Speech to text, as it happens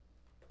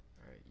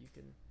you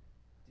can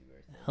do your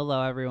thing.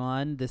 Hello,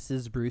 everyone. This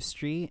is Bruce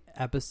Street,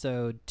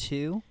 episode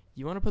 2.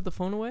 You want to put the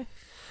phone away?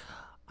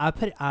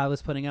 I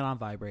was putting it on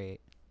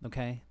vibrate.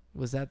 Okay.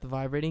 Was that the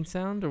vibrating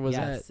sound, or was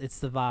yes, that it's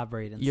the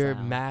vibrating your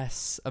sound.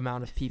 mass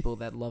amount of people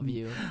that love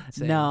you?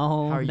 Saying,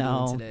 No, How are you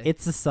no. doing today?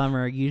 It's the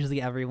summer.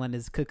 Usually, everyone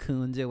is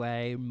cocooned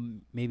away,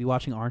 maybe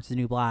watching Orange is the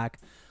New Black,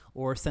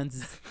 or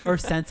Sense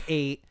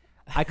 8.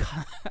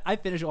 I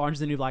finished Orange is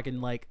the New Black in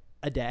like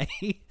a day.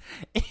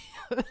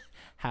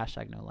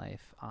 Hashtag no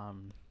life.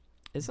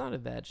 It's not a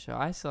bad show.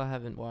 I still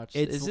haven't watched.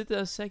 It's Is it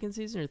the second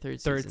season or third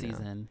Third season?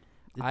 season.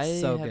 Now?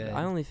 It's so good.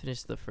 I only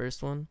finished the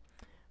first one,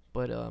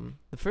 but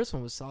the first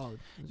one was solid.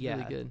 It was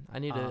really good. I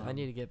need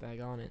to get back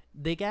on it.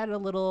 They get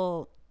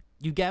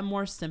you get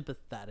more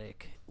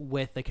sympathetic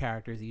with the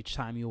characters each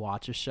time you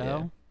watch a show.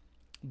 Yeah.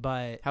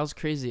 But How's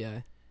Crazy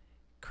Eye?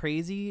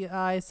 Crazy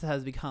Eyes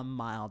has become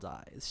Mild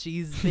Eyes.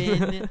 She's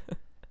been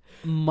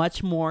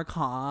much more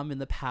calm in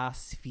the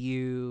past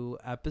few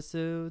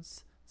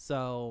episodes.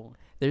 So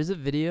There's a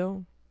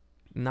video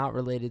not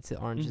related to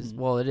Oranges. Mhm.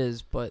 Well, it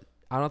is, but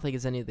I don't think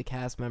it's any of the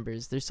cast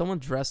members. There's someone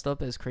dressed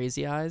up as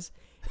Crazy Eyes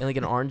in like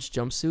an orange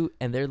jumpsuit,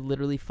 and they're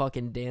literally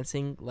fucking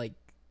dancing like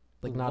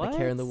not a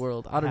care in the What?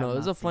 world. I don't I have know. It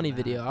was not a funny seen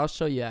that. video. I'll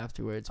show you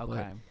afterwards. okay.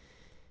 But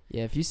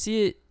yeah, if you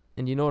see it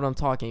and you know what I'm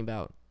talking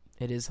about,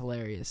 it is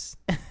hilarious.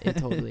 It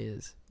totally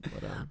is.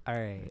 But All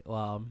right.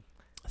 Well,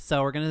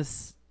 so we're gonna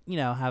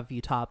have a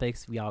few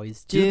topics. We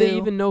always do. do they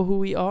even know who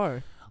we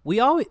are?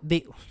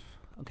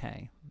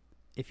 Okay.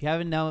 If you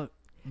haven't known,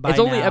 by It's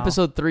only now-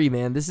 episode 3,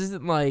 man. This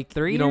isn't like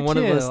 3 or or one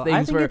of 2? those I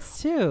things think where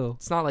it's 2.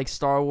 it's not like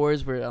Star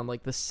Wars where on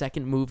like the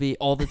second movie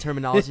all the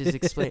terminology is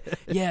explained.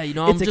 Yeah,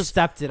 I'm It's just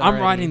accepted. I'm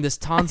already. riding this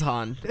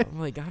tauntaun. I'm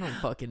like, I don't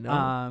fucking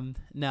know.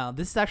 No,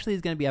 this actually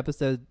is going to be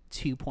episode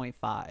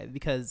 2.5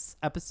 because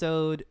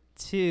episode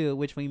 2,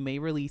 which we may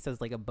release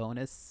as like a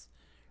bonus,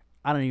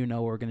 I don't even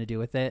know what we're going to do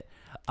with it.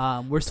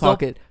 We're still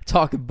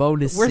Talk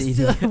bonus. we're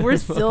CD. we're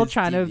still Bonus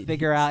trying to DVD.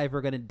 figure out if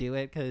we're going to do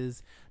it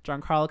because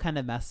Giancarlo kind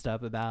of messed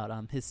up about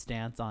his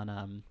stance on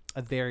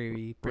a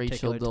very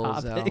Rachel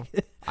particular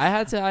topic. I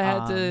had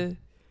to.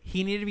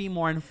 He needed to be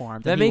more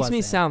informed. That and he makes me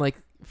wasn't. sound like.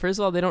 First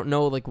of all, they don't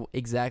know like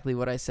exactly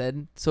what I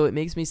said, so it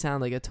makes me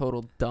sound like a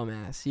total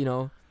dumbass.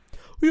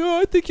 Yeah,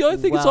 I think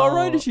it's all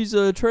right Well- if she's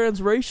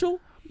transracial.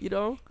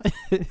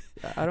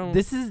 I don't.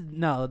 The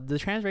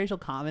transracial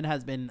comment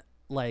has been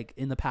like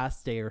in the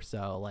past day or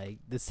so, like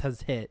this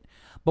has hit,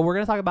 but we're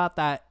gonna talk about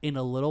that in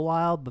a little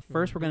while. But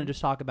 1st we're gonna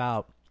just talk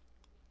about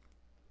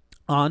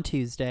on a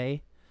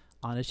Tuesday,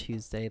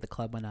 the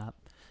club went up.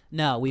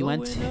 No, we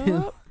went Going to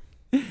up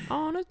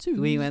on a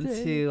Tuesday. we went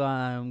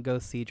to go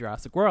see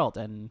Jurassic World,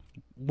 and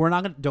we're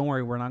not gonna. Don't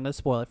worry, we're not gonna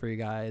spoil it for you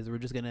guys. We're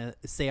just gonna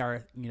say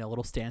our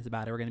little stance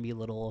about it. We're gonna be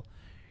little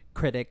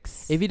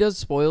critics. If he does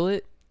spoil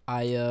it,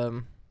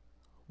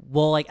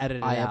 We'll like edit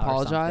it I out or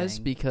apologize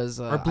something. because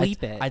or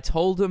bleep it. I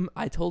told him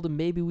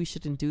maybe we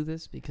shouldn't do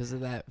this because of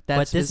that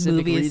But this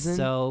specific movie reason. is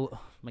so. Oh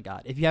my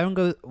god! If you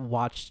haven't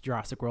watched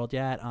Jurassic World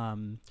yet,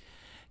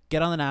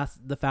 get on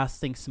the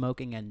fast thing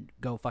smoking and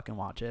go fucking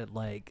watch it.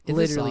 Like it's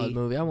literally, a solid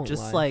movie. I won't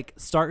just lie. like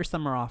start your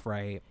summer off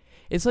right.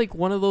 It's like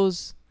one of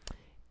those.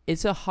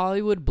 It's a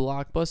Hollywood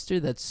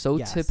blockbuster that's so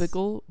Yes.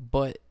 typical,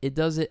 but it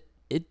does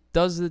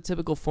the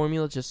typical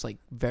formula just like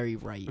very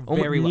right,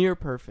 Very well. near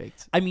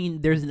perfect. I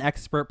mean, there's an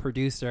expert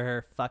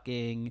producer,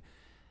 fucking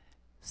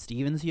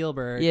Steven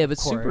Spielberg. Yeah, of but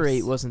Super course.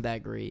 8 wasn't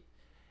that great.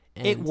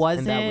 It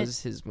wasn't. And that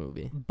was his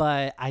movie.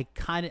 But I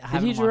kind of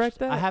Did he direct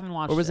that? I haven't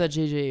watched. Or was it. that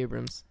J.J.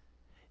 Abrams?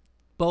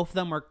 Both of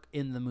them were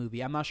in the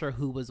movie. I'm not sure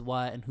who was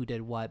what and who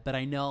did what, but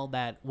I know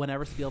that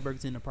whenever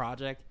Spielberg's in a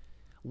project,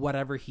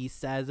 whatever he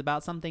says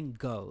about something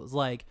goes.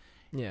 Like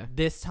Yeah.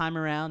 this time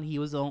around,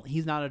 he's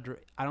not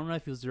I don't know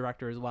if he was a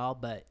director as well,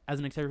 but as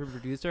an executive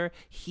producer,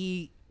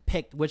 he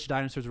picked which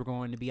dinosaurs were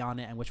going to be on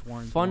it and which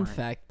ones Fun weren't.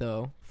 fact,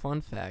 though.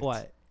 Fun fact.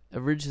 What?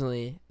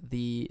 Originally,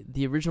 the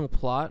original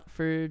plot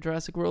for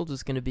Jurassic World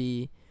was going to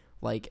be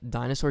like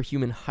dinosaur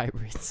human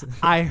hybrids.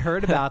 I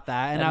heard about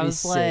that, and That'd I be was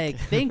sick. like,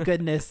 thank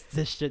goodness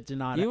this shit did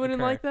not You wouldn't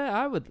occur. like that?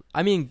 I would.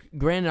 I mean,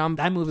 granted,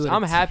 That movie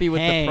I'm would've happy with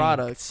the tanked.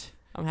 product.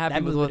 I'm happy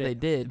That with movie what would've- they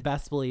did.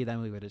 Best believe that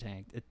movie would have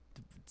tanked.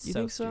 It's You so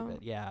think so?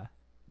 stupid. Yeah.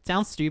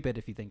 Sounds stupid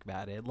if you think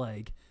about it.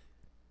 Like,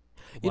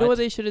 You know what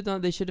they should have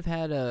done? They should have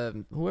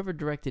had whoever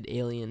directed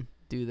Alien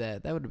do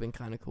that. That would have been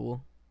kind of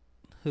cool.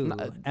 Who? No,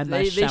 And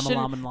they Shyamalan shouldn't.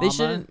 Llama? They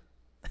shouldn't.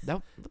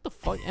 What the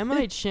fuck? M.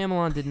 Night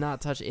Shyamalan did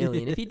not touch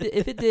Alien. If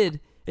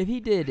he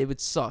did, it would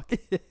suck.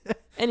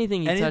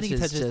 Anything he Anything he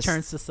touches touches just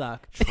turns to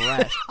suck.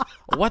 trash.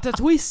 What a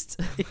twist!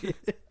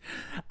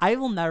 I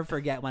will never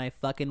forget when I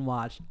fucking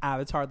watched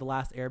Avatar: The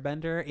Last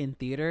Airbender in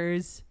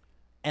theaters,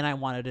 and I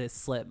wanted to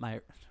slip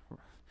my.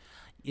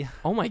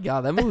 Oh my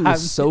god, that movie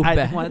was so I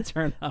bad. didn't want to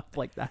turn up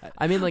like that.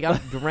 I mean, like,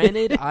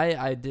 granted,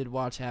 I did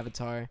watch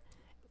Avatar.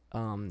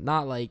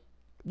 Not like,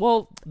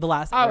 well, The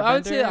Last. I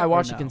would say Airbender, I or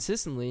watched no? it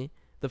consistently.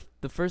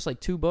 The first like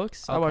 2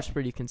 books, I watched Okay.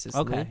 pretty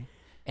consistently. Okay,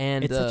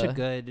 And it's such a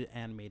good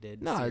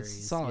animated. no, series.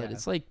 it's solid. Yeah.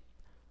 It's like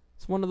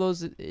it's one of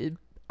those.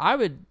 I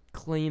would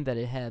claim that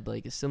it had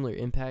like a similar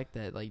impact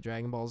that like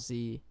Dragon Ball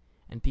Z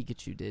and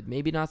Pikachu did.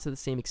 Maybe not to the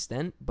same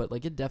extent, but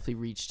like it definitely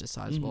reached a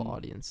sizable Mhm.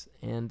 audience.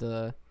 And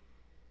but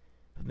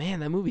man,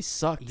 that movie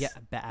sucked. Yeah,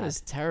 bad. It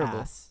was terrible.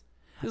 Ass.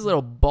 This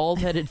little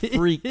bald-headed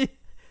freak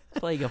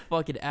playing a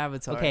fucking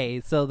avatar.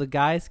 Okay, so the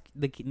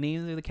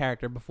names of the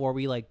character before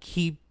we like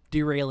keep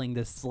derailing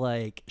this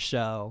like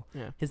show.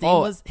 Yeah. His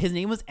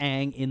name was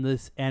Aang in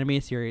this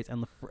animated series,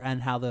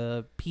 and how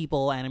the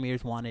people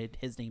animators wanted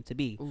his name to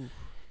be. Ooh.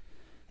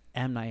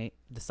 M. Night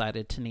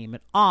decided to name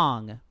it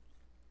Ong.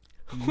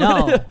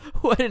 No,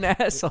 What an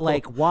asshole.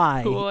 like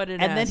why? What an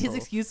and then his asshole.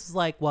 excuse was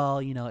like, well,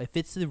 if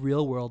it's the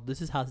real world,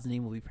 this is how his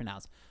name will be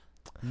pronounced.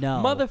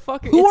 No,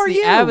 Motherfucker, Who it's are the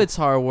you?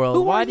 Avatar world.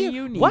 Who Why are do you?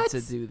 you need What?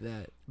 to do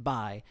that?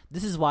 bye.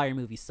 This is why your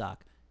movies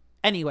suck.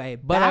 Anyway,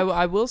 But back-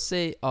 I will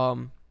say,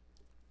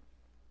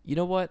 you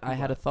know what? I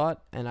had a What?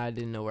 thought, and I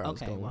didn't know where I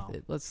was Okay, going well, with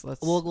it. Let's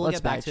we'll let's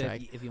get back to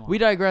backtrack. it if you want. We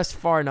digressed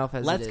far enough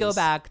as Let's it go is.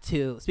 back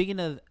to speaking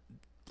of.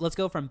 Let's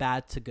go from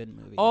bad to good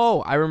movies. Oh,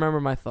 I remember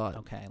my thought.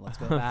 okay. Let's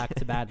go back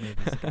to bad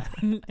movies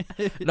again.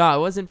 No, it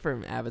wasn't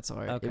from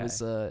Avatar. Okay. It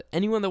was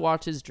anyone that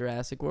watches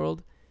Jurassic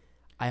World.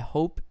 I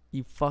hope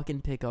you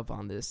fucking pick up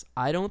on this.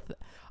 I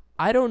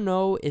don't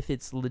know if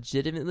it's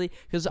legitimately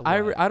because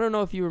What? I don't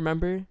know if you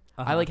remember.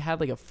 I Uh-huh. like had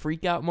like a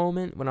freak out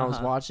moment when I was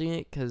Uh-huh. watching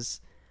it because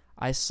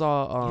I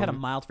saw. You had a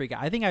mild freak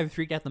out. I think I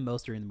freaked out the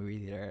most during the movie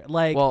theater.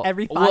 Like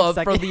every 5 well,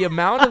 seconds. for the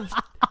amount of.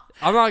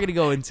 I'm not gonna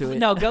go into it.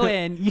 No, go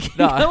in. You can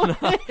No,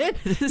 go in.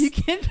 You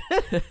can.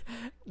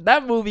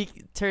 That movie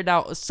turned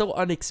out so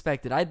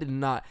unexpected. I did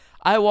not.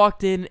 I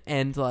walked in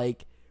and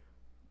like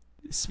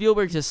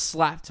Spielberg just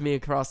slapped me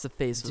across the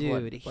face. with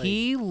Dude,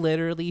 he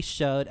literally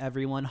showed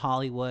everyone,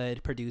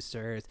 Hollywood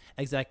producers,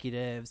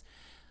 executives,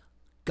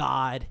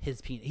 God,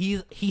 his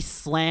penis. He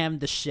slammed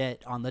the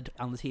shit on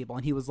the table,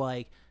 and he was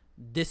like,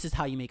 "This is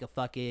how you make a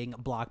fucking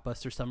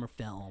blockbuster summer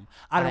film.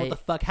 I don't know what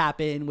the fuck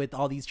happened with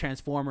all these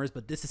Transformers,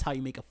 but this is how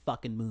you make a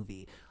fucking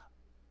movie."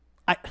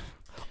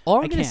 all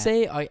I'm I gonna can't.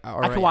 say, I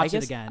could watch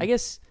it again. I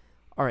guess.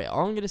 All right,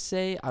 all I'm gonna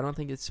say, I don't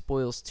think it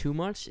spoils too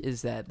much,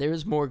 is that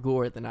there's more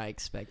gore than I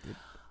expected.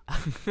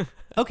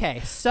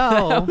 Okay,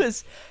 so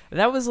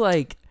that was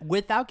like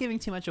without giving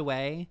too much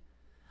away,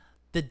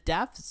 the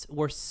deaths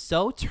were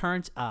so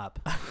turned up,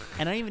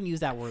 and I don't even use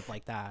that word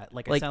like that.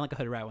 Like I Like, sound like a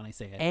hood rat when I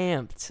say it.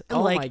 amped.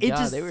 Oh Like, my it god,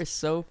 just- they were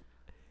so.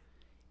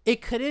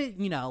 It couldn't,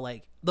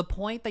 like the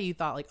point that you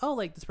thought, like, oh,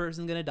 like this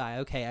person's gonna die.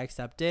 Okay, I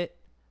accept it.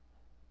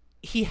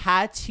 He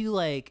had to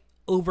like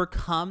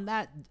overcome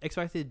that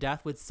expected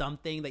death with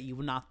something that you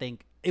would not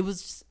think. It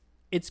was just,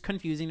 it's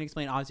confusing to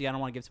explain. Obviously, I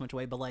don't want to give too much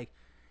away, but like,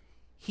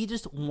 he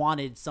just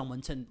wanted someone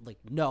to like,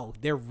 no,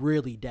 they're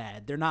really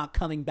dead. They're not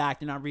coming back.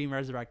 They're not being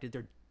resurrected.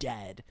 They're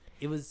dead.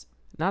 It was,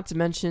 Not to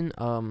mention,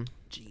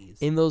 jeez.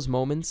 in those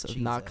moments of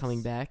not Jesus.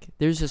 coming back,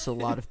 there's just a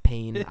lot of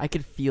pain. I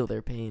could feel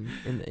their pain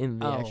in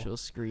the Oh. actual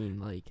screen.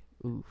 Like,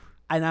 ooh.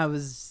 And I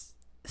was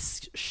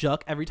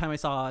shook every time I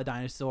saw a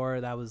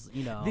dinosaur. That was,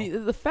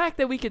 The fact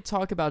that we could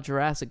talk about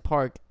Jurassic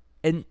Park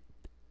and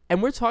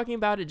we're talking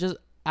about it just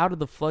out of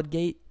the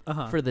floodgate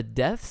uh-huh. for the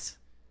deaths,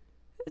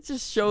 it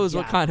just shows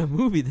what Yeah. kind of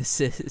movie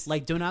this is.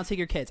 Like, do not take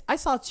your kids. I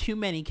saw too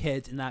many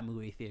kids in that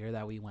movie theater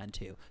that we went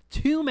to.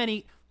 Too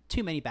many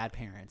bad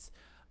parents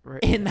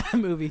Right. in that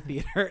movie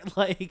theater.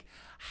 Like,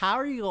 how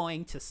are you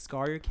going to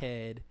scar your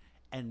kid?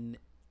 And,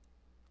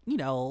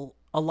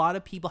 a lot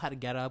of people had to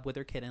get up with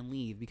their kid and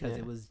leave because Yeah.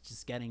 it was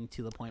just getting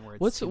to the point where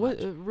it's What's too what?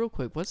 much. Real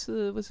quick, what's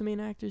the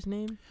main actor's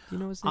name? Do you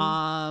know his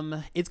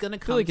name? It's gonna I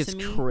come feel like to it's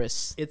me.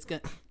 Chris. It's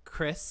gonna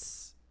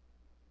Chris.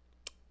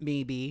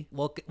 Maybe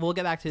we'll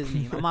get back to his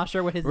name. I'm not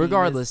sure what his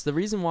Regardless, the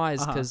reason why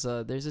is Uh-huh. because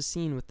there's a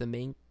scene with the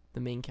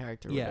main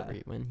character, or Yeah. whatever,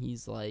 when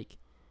he's like,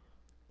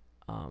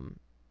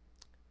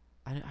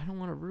 I don't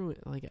want to ruin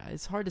it. Like,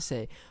 it's hard to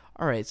say.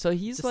 All right, so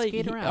he's Just like,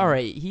 skate around. all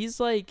right,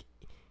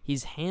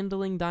 he's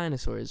handling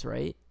dinosaurs,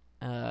 right?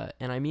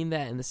 And I mean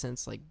that in the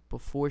sense like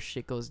before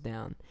shit goes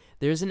down.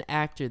 There's an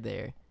actor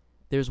there.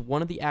 There's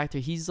one of the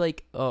actors. He's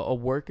like a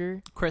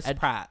worker. Chris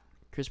Pratt.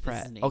 Chris his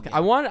Pratt. name, Okay,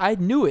 yeah. I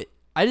knew it.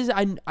 I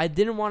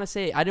didn't want to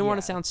say it. I didn't want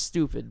Yeah. to sound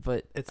stupid,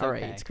 but It's all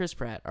right. okay. It's Chris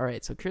Pratt. All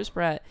right, so Chris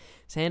Pratt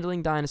is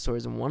handling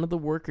dinosaurs, and one of the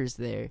workers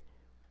there.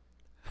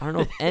 I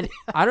don't know.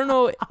 I don't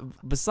know.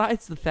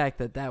 Besides the fact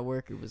that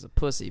worker was a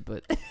pussy,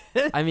 but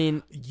I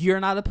mean, You're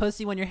not a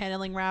pussy when you're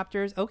handling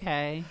raptors.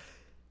 Okay.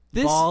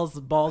 this.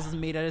 Balls is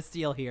made out of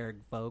steel here,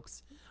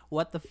 folks.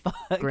 What the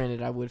fuck?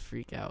 Granted, I would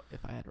freak out if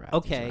I had raptors.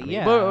 Okay, around me.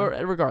 yeah.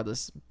 But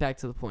regardless, back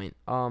to the point.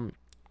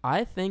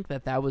 I think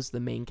that was the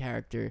main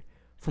character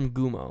from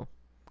Gumo,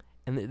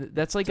 and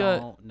that's like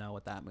Don't know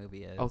what that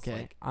movie is.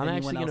 okay. Like, I'm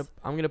anyone actually else-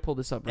 gonna pull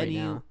this up right any-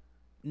 now.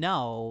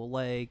 No,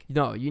 like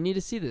No, you need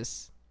to see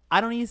this. I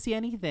don't need to see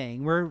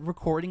anything. We're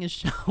recording a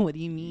show. What do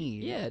you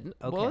mean? Yeah,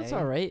 well, it's Okay.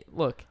 all right.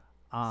 Look, see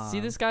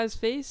Um, this guy's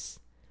face?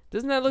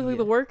 Doesn't that look like yeah.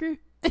 the worker?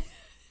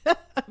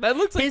 That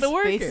looks like His the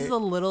worker. face is a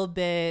little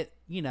bit,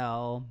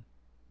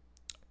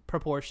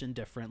 proportioned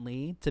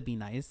differently to be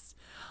nice,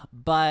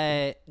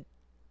 but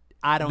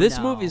I don't. This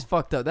know. movie's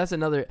fucked up. That's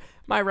another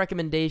my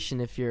recommendation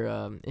if you're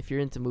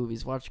into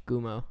movies, watch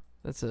Gumo.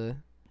 That's a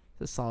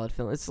solid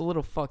film. It's a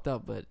little fucked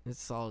up, but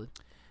it's solid.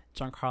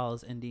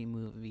 Giancarlo's indie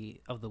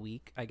movie of the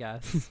week, I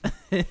guess.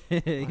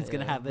 He's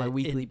gonna have my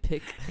weekly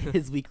pick.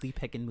 his weekly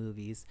pick in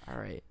movies. All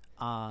right.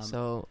 Um,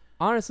 So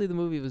honestly, the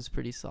movie was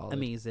pretty solid.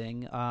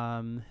 amazing.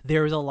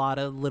 There was a lot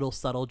of little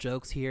subtle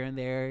jokes here and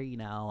there. You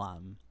know,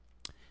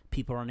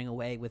 people running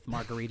away with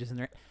margaritas in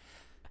their.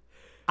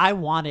 I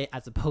want it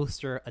as a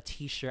poster, a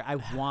T-shirt. I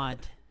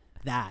want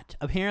that.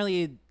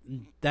 Apparently,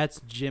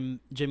 that's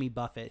Jimmy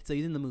Buffett. So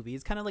he's in the movie.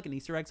 It's kind of like an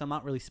Easter egg. So I'm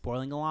not really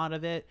spoiling a lot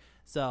of it.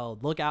 So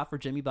look out for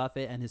Jimmy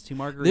Buffett and his 2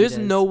 margaritas. There's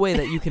no way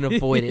that you can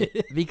avoid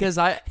it because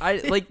I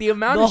like the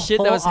amount The of shit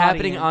that whole was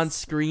happening on audience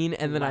screen,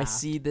 and then I laughed.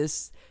 see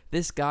this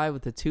guy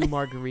with the 2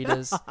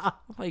 margaritas. I'm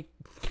like,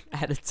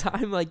 at a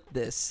time like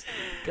this,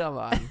 come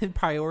on.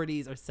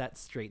 Priorities are set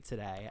straight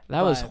today.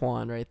 That was But,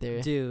 Juan right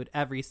there. dude,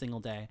 every single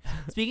day.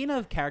 Speaking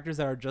of characters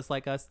that are just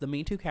like us, the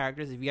main 2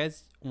 characters, if you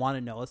guys want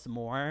to know us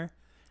more,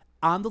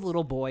 I'm the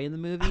little boy in the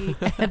movie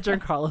and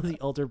Giancarlo's the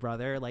older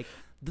brother. Like,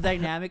 the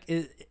dynamic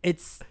is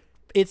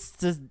it's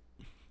just,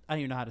 I don't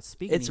even know how to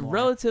speak It's anymore.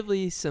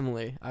 relatively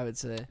similar, I would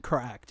say.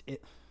 Correct.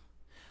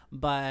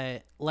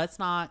 But let's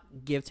not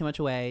give too much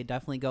away.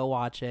 Definitely go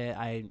watch it.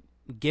 I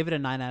give it a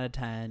 9 out of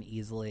 10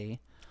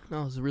 easily.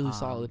 No, it was really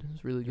solid. It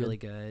was really good. Really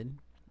good.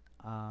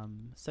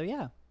 So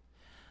yeah.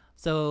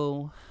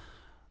 So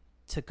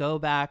to go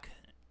back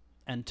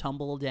and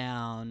tumble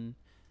down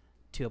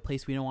to a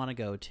place we don't want to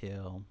go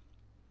to.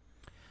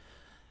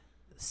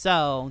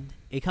 So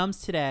it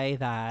comes today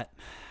that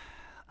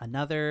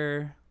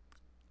another,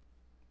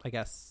 I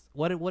guess,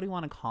 what do you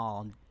want to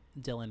call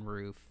Dylan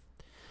Roof?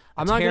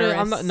 I'm not.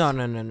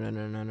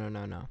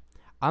 No.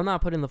 I'm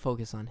not putting the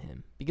focus on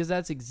him because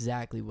that's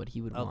exactly what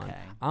he would want. Okay.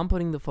 I'm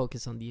putting the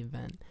focus on the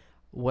event.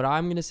 What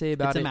I'm gonna say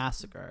about It's a it,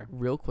 massacre.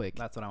 real quick,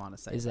 That's what I want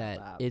to say. is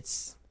about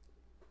that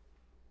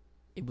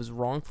it was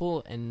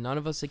wrongful and none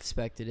of us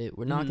expected it.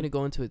 We're not Mhm. gonna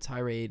go into a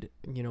tirade.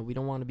 You know, we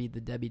don't want to be the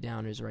Debbie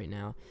Downers right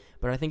now,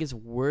 but I think it's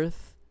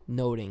worth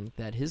noting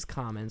that his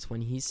comments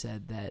when he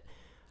said that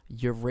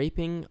you're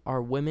raping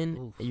our women,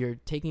 Oof. you're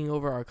taking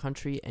over our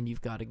country, and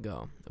you've got to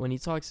go. When he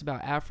talks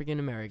about African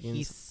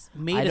Americans, He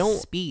made a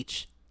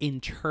speech in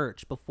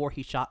church before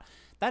he shot.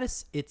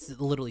 It's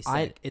literally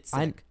sick. It's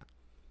sick.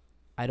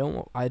 I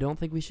don't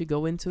think we should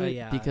go into it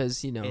yeah.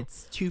 because, you know,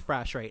 It's too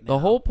fresh right now. the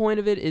whole point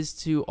of it is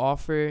to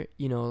offer,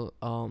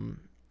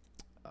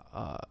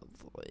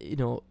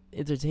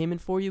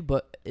 entertainment for you,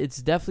 but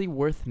it's definitely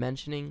worth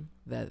mentioning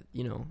that,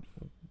 you know,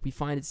 we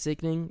find it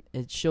sickening.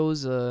 It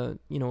shows a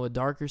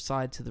darker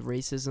side to the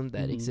racism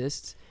that Mhm.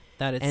 exists.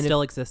 that it's and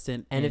still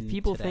existent. And if in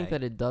people today. think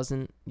that it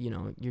doesn't, you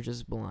know, you're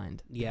just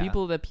blind. Yeah.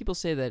 People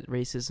say that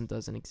racism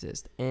doesn't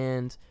exist,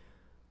 and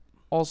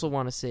also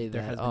want to say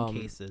there that has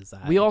been cases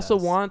that we it also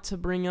does. want to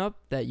bring up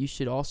that you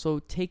should also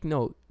take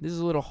note. This is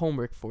a little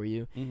homework for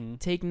you. Mhm.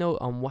 Take note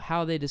on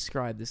how they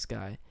describe this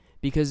guy.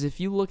 Because if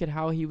you look at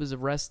how he was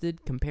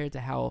arrested compared to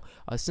how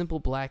a simple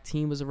black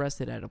teen was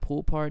arrested at a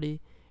pool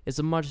party, it's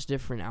a much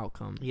different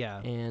outcome. Yeah.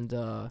 And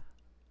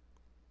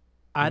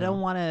I you don't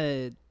know. want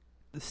to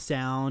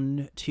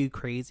sound too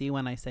crazy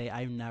when I say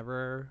I've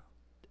never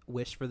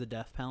wished for the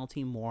death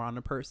penalty more on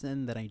a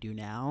person than I do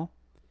now.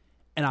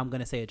 And I'm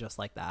going to say it just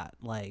like that.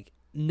 Like,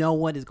 no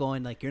one is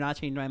going, like, you're not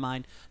changing my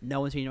mind.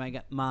 No one's changing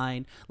my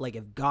mind. Like,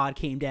 if God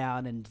came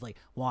down and, like,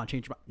 want to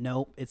change my...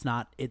 Nope, it's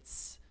not.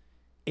 It's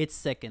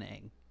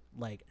sickening.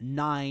 Like,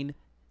 9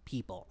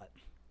 people.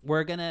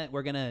 We're gonna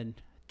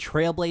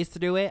trailblaze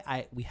through it.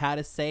 We had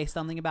to say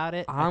something about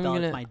it. I thought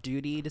it was my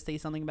duty to say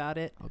something about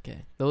it.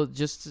 okay, though,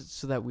 just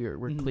so that we're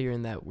Mhm. clear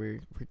in that we're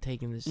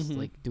taking this Mhm.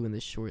 like doing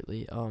this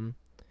shortly. So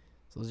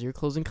those are your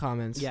closing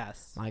comments.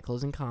 Yes. My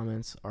closing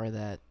comments are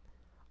that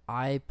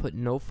I put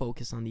no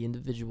focus on the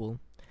individual.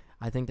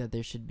 I think that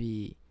there should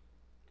be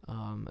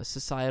a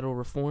societal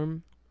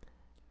reform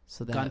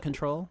so that Gun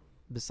control.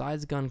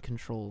 besides gun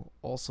control,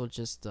 also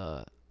just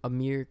a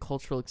mere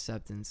cultural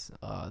acceptance.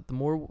 The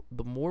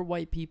more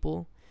white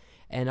people,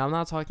 and I'm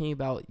not talking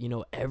about, you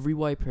know, every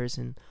white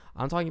person.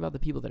 I'm talking about the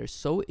people that are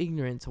so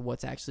ignorant to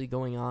what's actually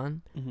going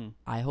on. Mm-hmm.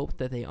 I hope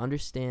that they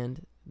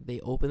understand, they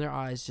open their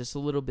eyes just a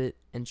little bit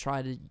and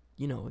try to,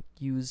 you know,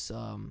 use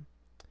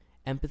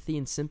empathy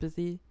and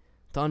sympathy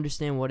to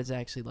understand what it's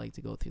actually like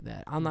to go through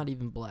that. I'm not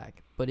even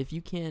black, but if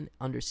you can't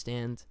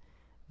understand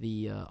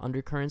the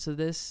undercurrents of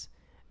this,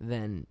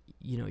 then,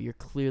 you know, you're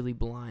clearly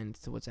blind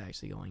to what's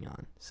actually going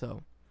on.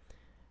 So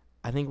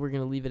I think we're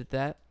going to leave it at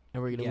that,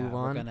 and we're going to move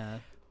on We're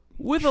gonna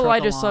with a truck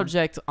lighter along.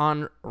 subject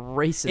on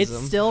racism.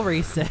 It's still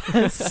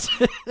racist.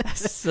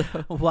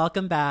 So-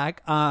 Welcome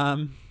back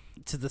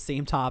to the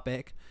same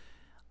topic.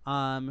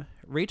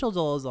 Rachel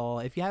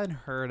Dolezal, if you haven't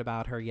heard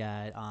about her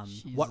yet,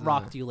 She's, what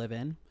rock do you live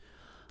in?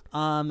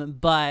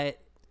 But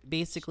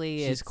basically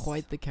she's it's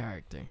quite the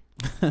character.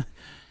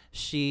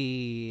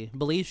 she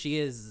believes she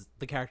is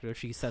the character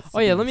she sets to Oh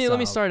yeah, be, let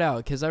me so- start out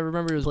because I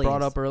remember it was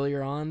brought Please. up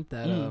earlier on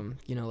that Mm.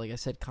 you know, like I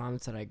said,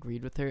 comments that I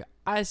agreed with her.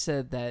 I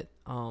said that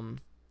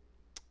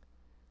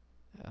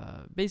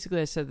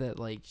basically I said that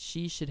like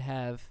she should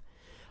have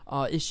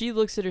if she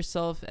looks at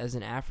herself as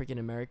an African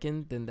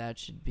American, then that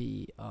should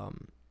be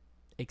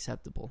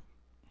acceptable.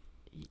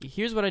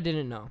 here's what I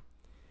didn't know.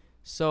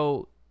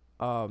 So,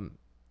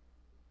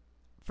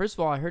 first of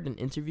all, I heard an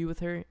interview with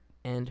her,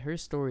 and her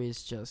story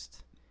is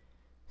just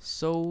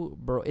so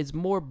it's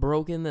more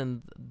broken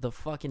than the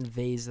fucking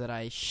vase that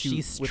I shoot.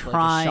 She's with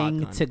trying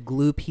like a to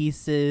glue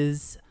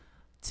pieces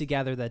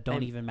together that don't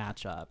And even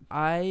match up.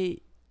 I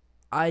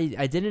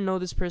didn't know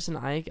this person.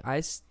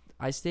 I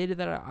stated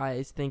that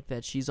I think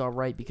that she's all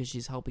right because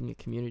she's helping a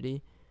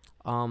community.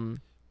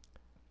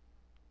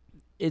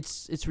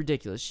 It's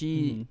ridiculous.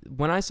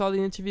 When I saw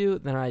the interview,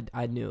 then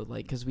I knew,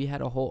 like, because we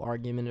had a whole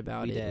argument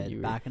about We it. did,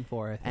 And back and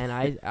forth. and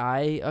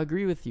I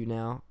agree with you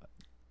now,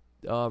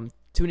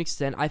 to an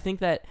extent. I think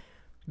that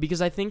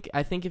because I think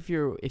if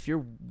you're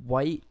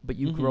white but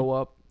you grow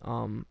up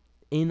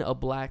in a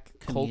black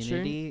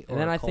Community culture,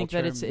 then or I think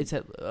that culture. it's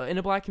in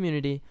a black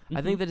community.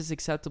 I think that it's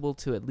acceptable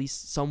to at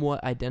least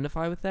somewhat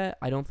identify with that.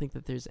 I don't think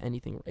that there's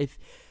anything if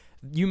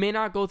you may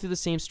not go through the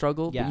same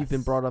struggle, but you've been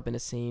Yes. brought up in the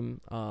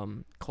same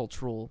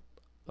cultural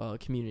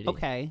community.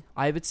 Okay.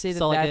 I would say that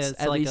So like that's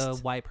a, at like least a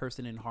white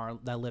person in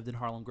that lived in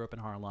Harlem, grew up in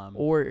Harlem.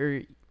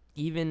 or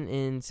even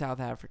in South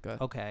Africa.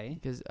 Okay.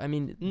 Because I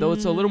mean, though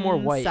it's a little more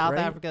white, South right?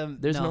 Africa.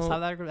 There's no-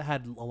 South Africa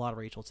had a lot of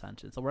racial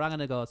tension, so we're not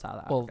gonna go with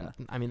South Well, Africa.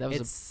 I mean that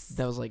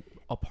was like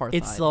apartheid.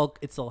 It's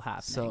still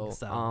happening.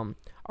 so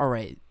all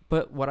right.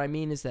 But what I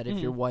mean is that if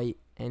you're Mhm. white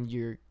and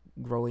you're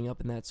growing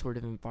up in that sort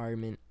of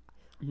environment,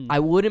 Mhm. I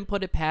wouldn't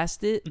put it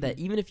past it that Mhm.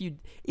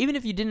 even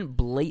if you didn't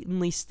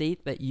blatantly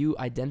state that you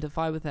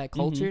identify with that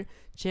culture,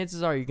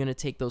 chances are you're gonna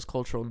take those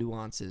cultural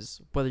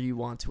nuances whether you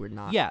want to or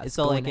not. Yeah, It's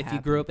so going like to if you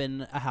happen. grew up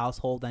in a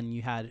household and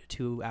you had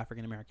two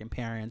African American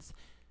parents,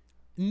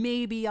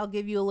 maybe I'll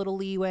give you a little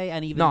leeway.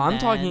 And even No, I'm then-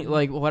 talking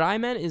like what I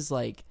meant is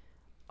like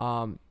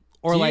or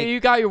so like you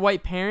got your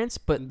white parents,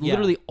 but Yeah.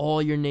 literally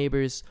all your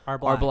neighbors are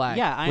are black.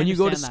 Yeah, I when you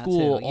go to understand that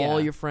school, too, all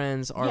yeah. your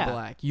friends are Yeah.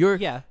 black. You're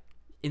yeah,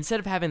 instead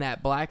of having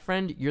that black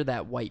friend, you're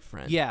that white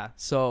friend. yeah.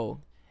 So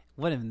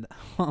What if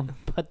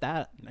put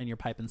that in your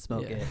pipe and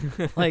smoke yeah.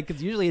 it? Like,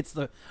 because usually it's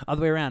the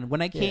other way around.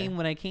 When I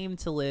Yeah. came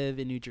to live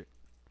in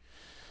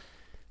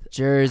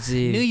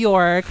Jersey, New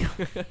York,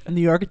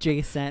 New York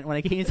adjacent. When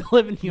I came to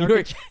live in New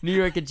York, New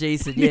York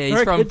adjacent. New Yeah, he's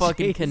York from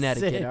fucking adjacent.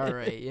 Connecticut. All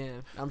right, yeah,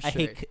 I'm sure. I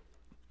hate.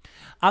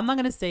 I'm not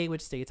gonna say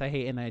which states I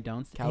hate and I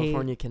don't.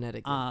 California, hate.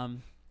 Connecticut.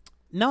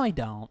 No, I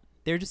don't.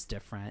 They're just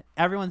different.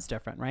 Everyone's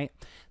different, right?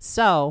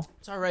 So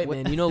It's all right,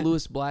 man. You know,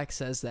 Lewis Black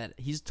says that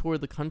he's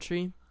toured the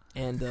country,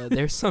 and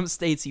there's some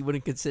states he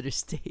wouldn't consider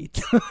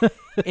states.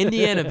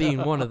 Indiana being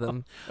one of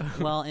them,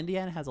 well,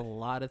 Indiana has a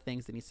lot of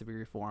things that needs to be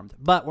reformed,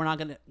 but we're not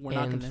and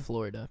gonna.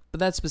 Florida. But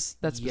that's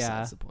Yeah.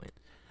 besides the point.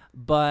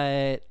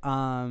 But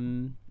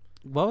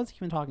what was he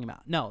even talking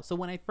about? No. So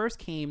when I first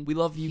came, We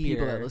love you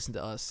people that here- listen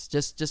to us.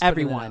 Just putting that out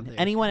everyone, there.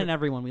 anyone, and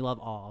everyone. We love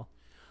all,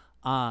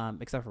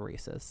 except for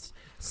racists.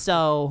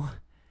 So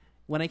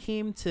when I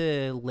came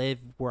to live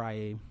where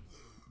I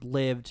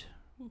lived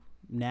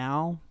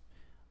now,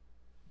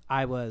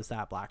 I was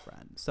that black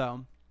friend.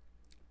 So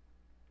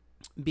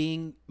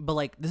but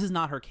like this is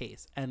not her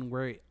case, and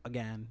we're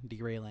again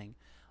derailing,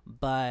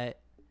 but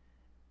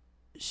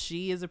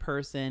she is a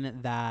person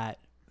that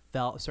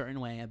felt a certain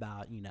way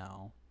about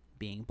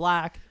being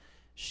black.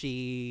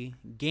 She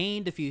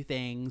gained a few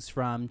things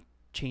from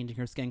changing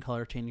her skin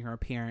color, changing her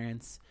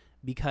appearance,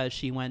 because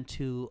she went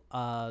to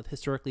a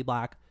historically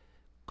black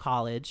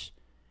college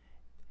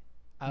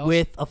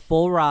with a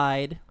full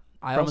ride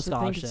I from a also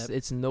think scholarship.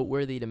 it's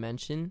noteworthy to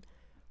mention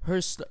her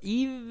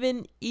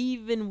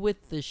even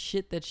with the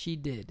shit that she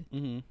did,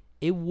 Mm-hmm.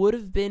 it would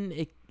have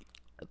been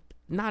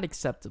not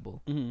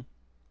acceptable, Mm-hmm.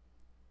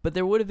 but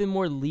there would have been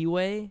more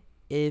leeway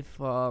if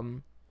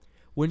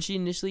when she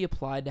initially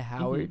applied to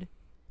Howard,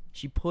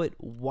 she put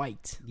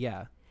white.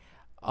 Yeah.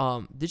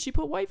 Did she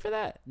put white for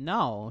that?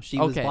 No, she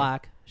was Okay.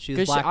 black. She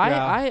was 'Cause black.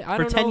 I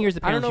for don't 10 know, years, I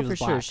don't apparently, know she for was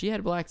sure. black. She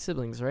had black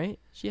siblings, right?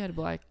 She had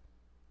black.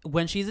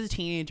 When she's a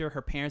teenager,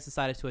 her parents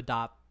decided to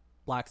adopt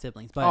black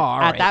siblings. But all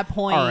at right. that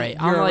point, All right,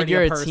 you're already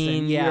you're a person.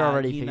 teen. Yeah, you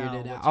already you figured know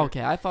it out. what you're-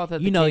 Okay, I thought that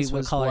You the know case what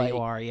was color like, you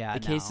are. Yeah,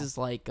 the case is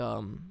like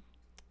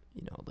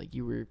like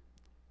you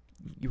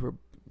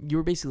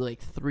were basically like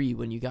 3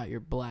 when you got your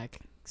black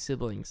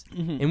siblings.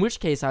 Mhm. In which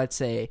case, I'd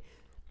say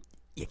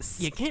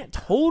you can't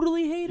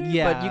totally hate her, but you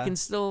Yeah. can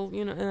still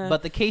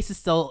But the case is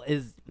still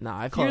is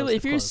nah. If close, you're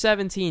it's close.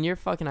 17, your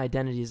fucking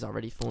identity is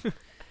already formed. Have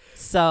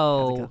to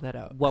so. cut that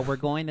out. What we're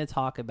going to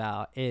talk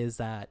about is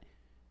that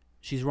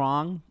she's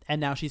wrong, and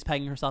now she's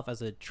pegging herself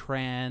as a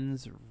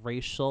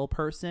transracial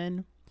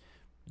person.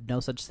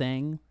 No such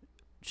thing.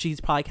 She's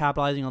probably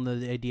capitalizing on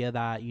the idea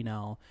that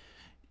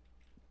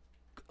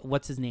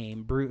what's his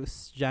name,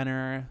 Bruce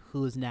Jenner,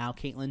 who is now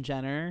Caitlyn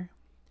Jenner,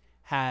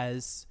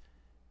 has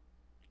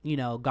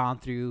gone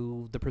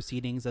through the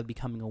proceedings of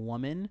becoming a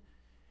woman.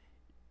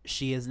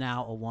 She is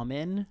now a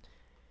woman,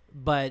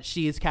 but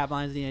she is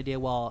capitalizing the idea,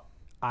 well,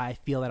 I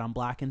feel that I'm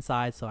black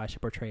inside, so I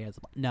should portray as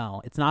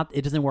no, it's not.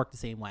 It doesn't work the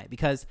same way,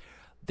 because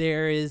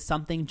there is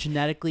something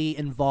genetically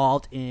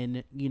involved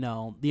in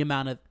the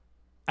amount of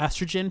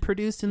estrogen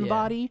produced in the Yeah.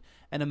 body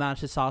and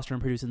amount of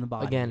testosterone produced in the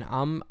body. Again,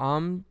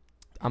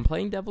 I'm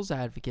playing devil's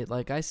advocate,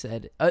 like I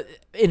said.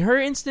 In her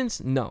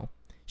instance, no,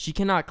 she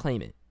cannot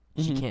claim it.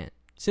 She can't,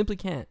 simply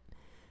can't.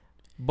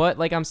 But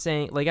like I'm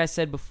saying, like I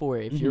said before,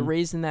 if you're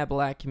raised in that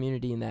black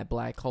community, in that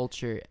black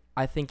culture,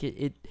 I think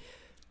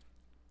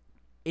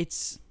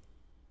it's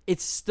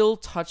still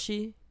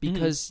touchy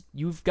because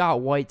you've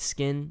got white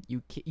skin.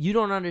 You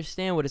don't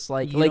understand what it's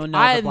like. Like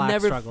I've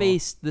never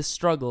faced the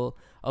struggle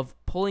of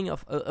pulling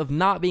of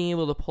not being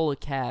able to pull a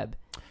cab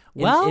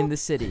in the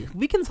city.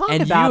 We can talk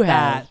about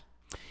that.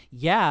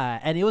 Yeah,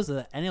 and it was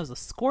a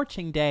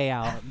scorching day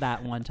out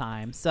that one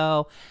time.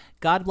 So,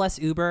 God bless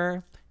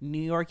Uber. New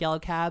York yellow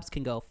cabs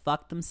can go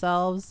fuck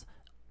themselves.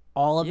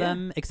 All of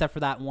them except for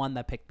that one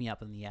that picked me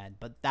up in the end.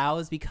 But that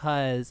was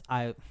because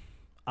I'm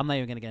not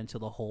even going to get into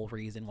the whole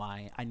reason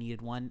why I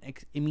needed one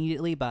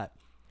immediately, but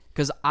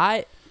because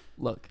I'm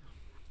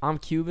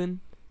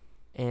Cuban,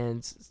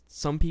 and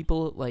some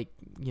people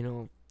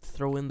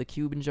throw in the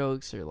Cuban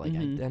jokes or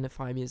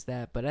identify me as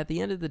that. But at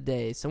the end of the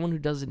day, someone who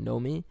doesn't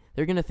know me,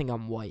 they're going to think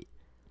I'm white.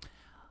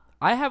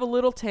 I have a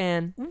little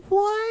tan,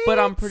 but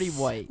I'm pretty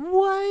white.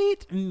 White,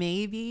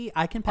 maybe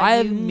I can. I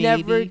have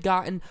never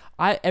gotten.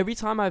 Every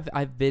time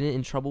I've been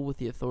in trouble with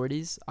the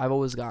authorities, I've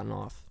always gotten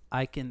off.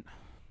 I can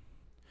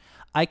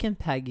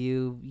peg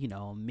you.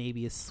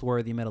 Maybe a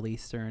swarthy Middle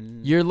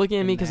Eastern. You're looking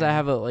at me because I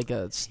have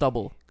a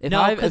stubble. If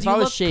I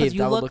was shaved,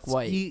 I would look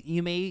white.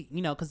 You may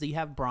because you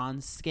have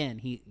bronze skin.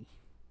 He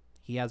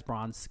has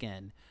bronze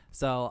skin.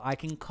 So I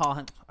can call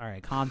him. All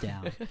right, calm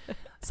down.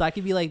 So I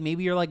can be like,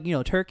 maybe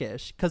you're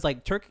Turkish, because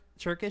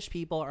Turkish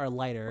people are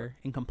lighter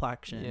in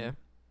complexion. Yeah.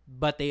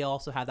 But they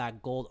also have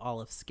that gold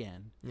olive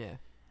skin. Yeah.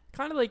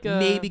 Kind of like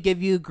maybe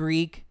give you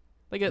Greek.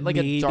 Like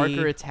a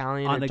darker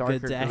Italian or darker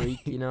Greek,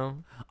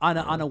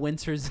 on a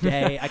winter's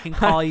day, I can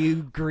call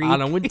you Greek.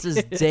 On a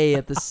winter's day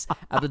at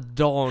the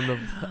dawn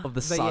of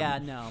the sun. But yeah,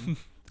 no.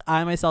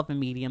 I myself am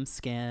medium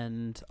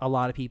skinned. A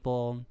lot of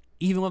people,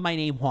 even with my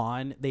name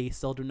Juan, they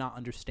still do not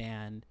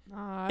understand.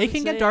 It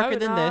can get darker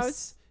than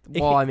this.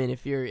 Well, I mean,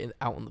 if you're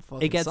out in the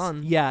fucking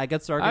sun. Yeah, it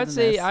gets darker than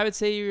this. I would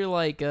say you're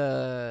like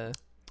I'm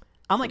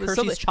like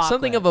Hershey's chocolate.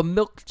 Something of a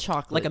milk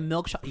chocolate. Like a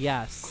milk chocolate,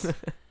 yes.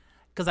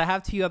 Because I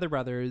have two other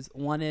brothers.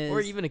 One is or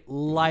even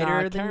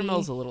lighter than me.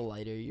 Caramel's a little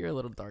lighter. You're a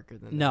little darker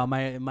than No,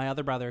 my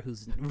other brother,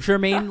 who's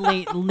remain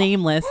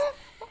nameless,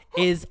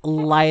 is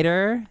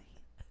lighter.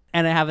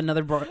 And I have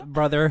another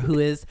brother who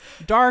is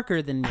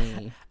darker than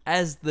me.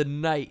 As the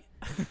night.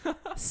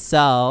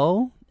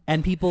 So...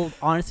 And people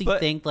honestly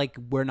think like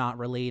we're not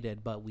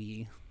related, but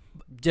we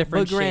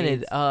different. But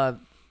granted, shades. I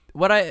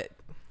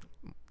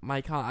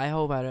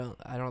hope I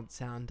don't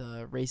sound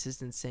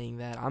racist in saying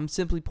that. I'm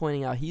simply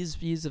pointing out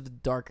he's of a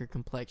darker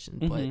complexion,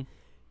 but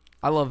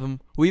I love him.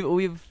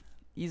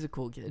 He's a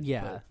cool kid.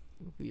 Yeah, but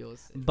we always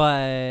say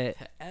but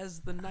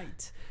as the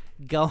night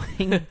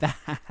going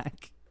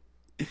back,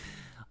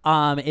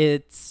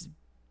 it's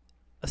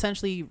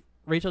essentially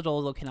Rachel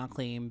Dolezal cannot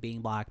claim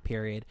being black.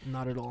 Period.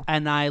 Not at all.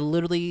 And I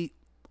literally.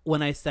 When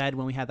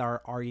we had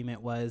our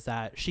argument was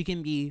that she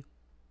can be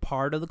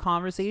part of the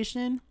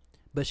conversation,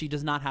 but she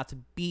does not have to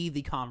be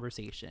the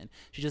conversation.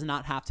 She does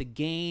not have to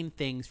gain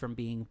things from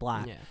being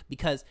black. Yeah.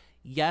 Because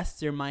yes,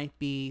 there might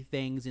be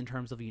things in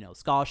terms of,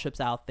 scholarships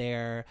out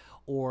there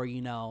or,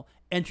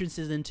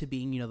 entrances into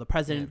being, the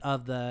president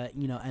of the,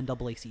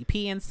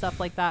 NAACP and stuff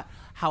like that.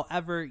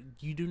 However,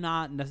 you do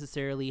not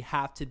necessarily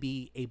have to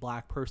be a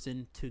black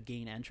person to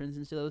gain entrance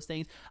into those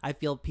things. I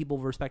feel people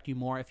respect you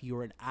more if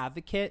you're an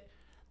advocate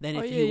than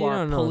if you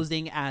are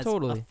posing as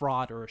a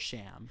fraud or a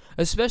sham.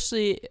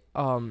 Especially,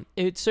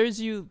 it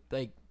serves you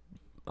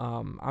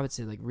I would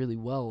say really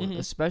well,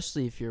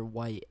 especially if you're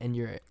white and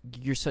you're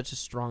such a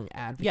strong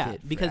advocate. Yeah,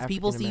 because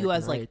people see you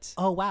as rights.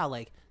 Oh wow,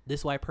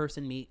 this white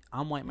person.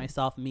 I'm white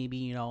myself.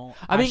 Maybe I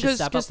mean, because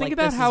think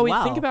about how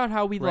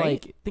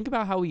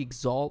we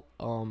exalt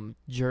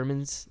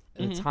Germans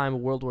at the time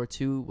of World War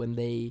II when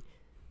they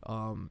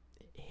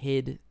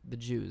hid the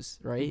Jews,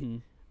 right? Mm-hmm.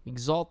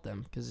 Exalt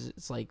them because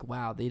it's like,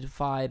 wow, they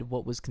defied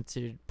what was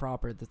considered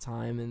proper at the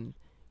time, and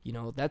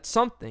that's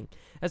something.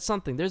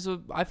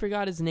 I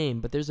forgot his name,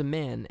 but there's a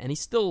man and he's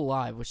still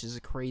alive, which is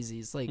crazy.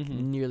 It's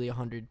nearly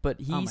 100, but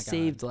he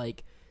saved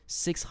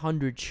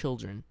 600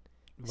 children.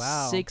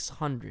 Wow.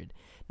 600.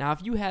 Now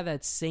if you have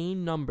that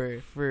same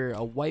number for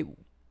a white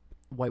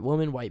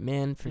woman, white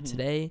man for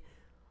today,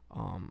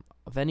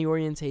 of any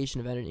orientation,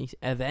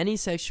 of any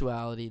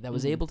sexuality, that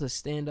was able to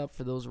stand up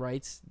for those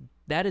rights,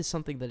 that is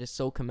something that is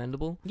so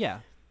commendable. Yeah.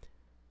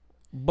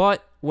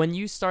 But when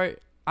you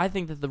start, I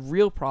think that the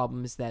real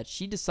problem is that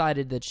she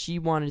decided that she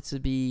wanted to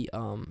be,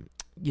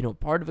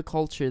 part of a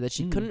culture that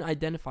she couldn't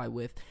identify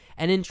with.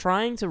 And in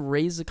trying to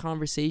raise a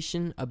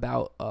conversation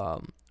about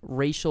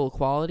racial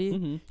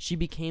equality, she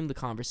became the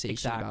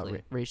conversation about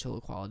racial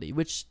equality,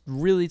 which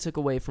really took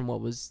away from what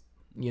was,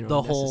 the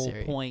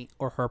necessary. Whole point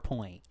or her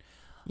point.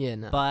 Yeah,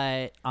 no.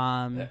 But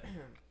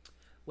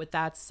with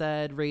that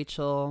said,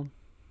 Rachel,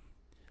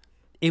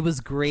 it was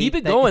great. Keep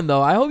it going,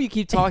 though. I hope you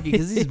keep talking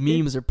because these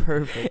memes are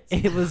perfect.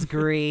 It was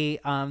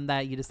great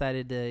that you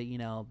decided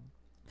to,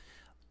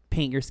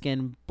 paint your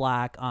skin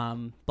black.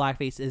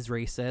 Blackface is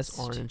racist. It's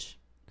orange.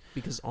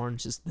 Because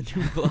orange is the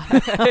new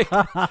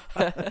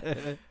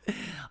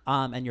black.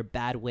 And your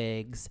bad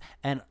wigs.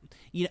 And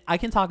I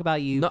can talk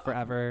about you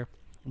forever,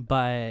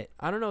 but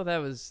I don't know if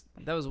that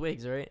was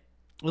wigs, right?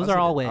 Those are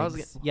all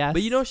wigs. Yes.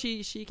 But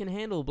she can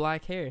handle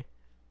black hair.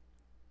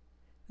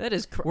 That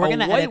is we're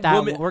gonna edit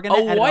that. We're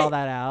gonna edit all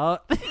that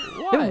out.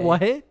 Why?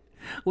 What?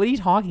 What are you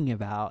talking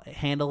about?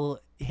 Handle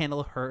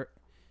her.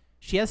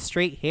 She has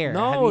straight hair.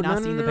 No, have you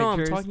not seen the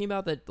pictures? I'm talking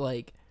about that.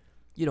 Like,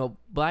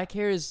 black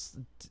hair is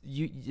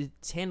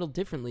it's handled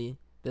differently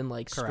than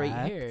like straight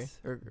hair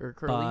or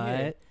curly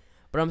hair.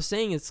 But I'm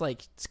saying it's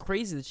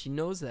crazy that she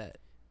knows that.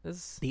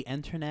 The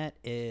internet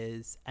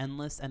is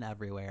endless and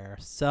everywhere,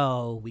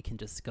 so we can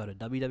just go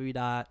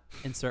to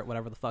insert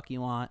whatever the fuck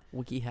you want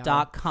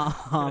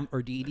 .com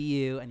or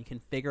 .edu, and you can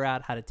figure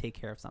out how to take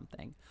care of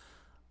something.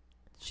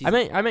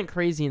 I meant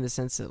crazy in the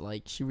sense that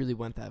like she really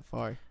went that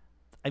far.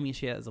 I mean,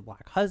 she has a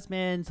black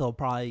husband, so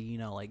probably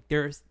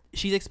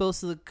she's exposed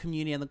to the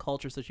community and the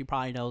culture, so she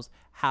probably knows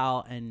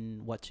how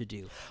and what to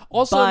do.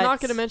 Also, I'm not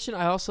gonna mention,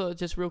 I also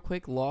just real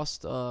quick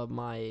lost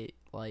my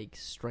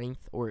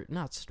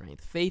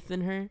faith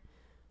in her.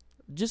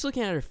 Just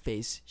looking at her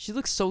face, she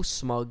looks so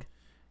smug.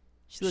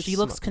 She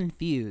looks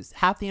confused.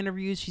 Half the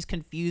interviews, she's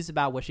confused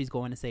about what she's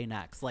going to say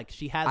next. Like,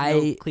 she has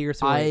no clear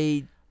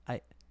story.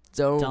 I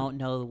don't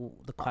know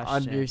the question.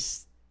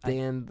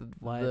 Understand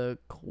the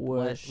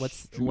question.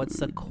 What's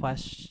the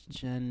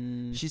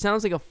question? She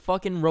sounds like a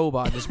fucking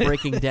robot just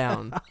breaking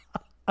down.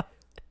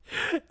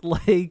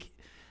 Like,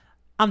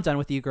 I'm done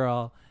with you,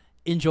 girl.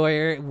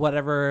 Enjoy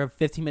whatever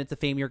 15 minutes of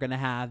fame you're going to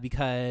have,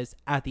 because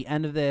at the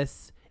end of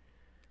this,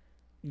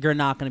 you're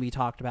not going to be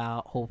talked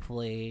about.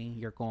 Hopefully,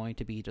 you're going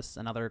to be just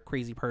another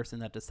crazy person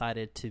that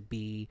decided to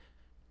be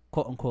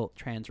quote unquote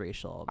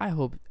transracial. I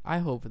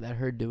hope that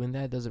her doing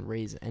that doesn't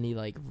raise any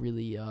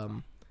really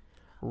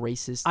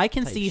racist. I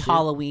can see shit.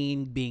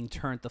 Halloween being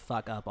turned the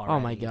fuck up already. Oh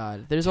my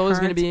god. There's always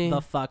going to be the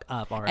fuck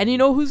up already. And you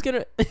know who's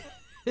going to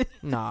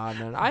No.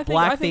 I think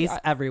blackface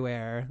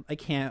everywhere. I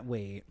can't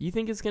wait. You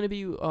think it's going to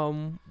be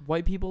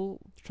white people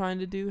trying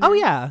to do her? Oh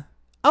yeah.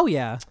 Oh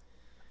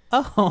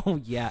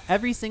yeah.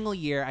 Every single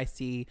year I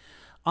see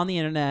on the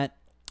internet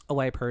a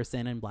white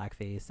person in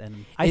blackface,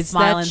 and I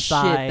smile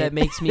inside. Shit that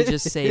makes me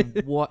just say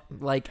what,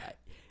 like,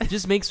 it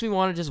just makes me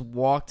want to just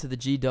walk to the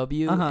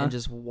GW and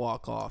just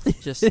walk off.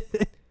 Just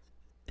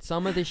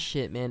some of this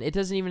shit, man. It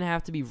doesn't even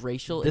have to be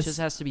racial. It just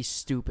has to be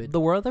stupid. The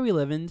world that we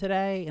live in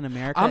today in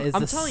America is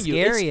the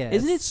scariest.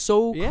 Isn't it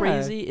so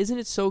crazy? Isn't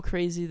it so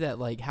crazy that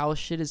like how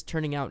shit is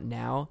turning out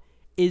now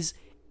it's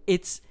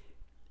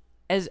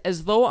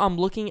as though I'm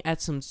looking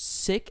at some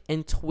sick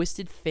and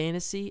twisted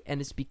fantasy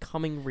and it's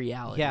becoming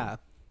reality. Yeah.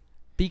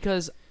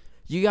 Because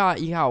you got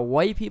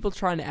white people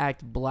trying to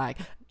act black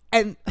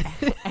and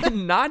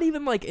not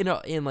even like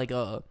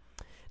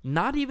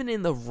not even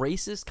in the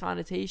racist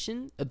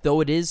connotation,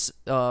 though it is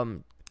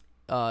is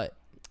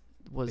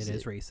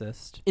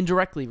racist.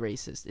 Indirectly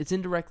racist. It's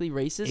indirectly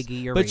racist.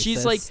 Iggy, you're but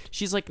racist.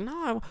 she's like,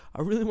 no,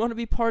 I really want to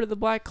be part of the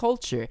black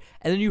culture.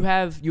 And then you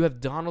have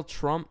Donald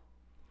Trump.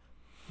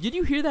 Did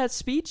you hear that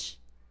speech?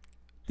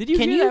 Did you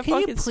hear that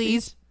fucking speech? Can you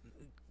please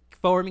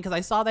forward me, because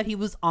I saw that he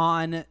was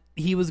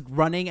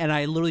running, and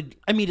I literally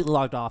immediately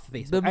logged off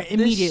Facebook. I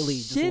immediately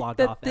just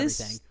logged off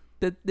everything.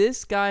 That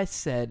this guy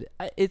said,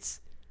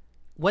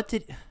 what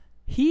did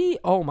he?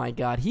 Oh my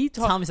god, he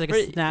talked. Tell me, so I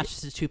can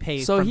snatch the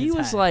toupee. So from he his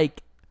was head.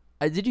 like,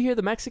 "Did you hear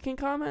the Mexican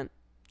comment?"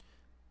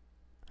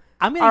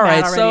 I'm getting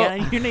mad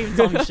already. You're not even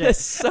telling me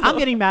shit. I'm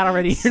getting mad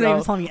already. You're not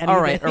even telling me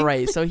anything. All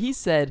right. So he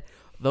said,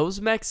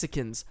 Those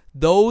Mexicans.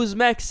 Oh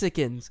my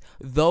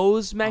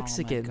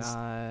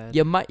god.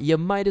 You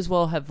might as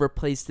well have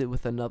replaced it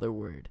with another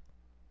word.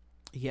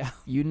 Yeah.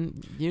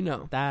 You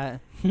know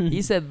that.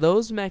 He said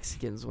those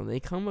Mexicans, when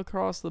they come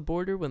across the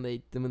border, when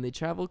they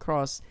travel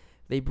across,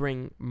 they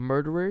bring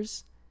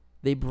murderers,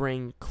 they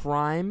bring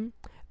crime,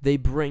 they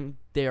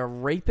are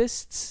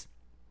rapists,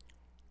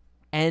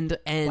 and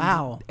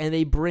wow. and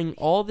they bring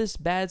all this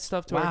bad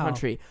stuff to our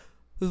country.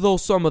 Though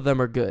some of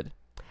them are good.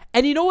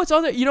 And you know what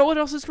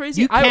else is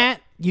crazy?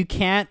 You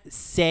can't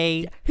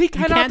say he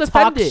cannot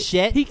defend talk it.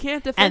 Shit he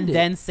can't defend and it.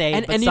 Then say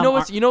and you know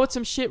what's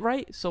some shit,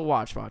 right? So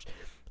watch.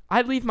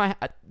 I'd leave my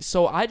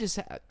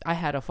I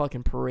had a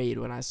fucking parade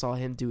when I saw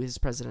him do his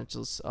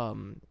presidential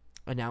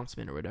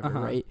announcement or whatever,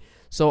 right?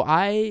 So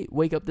I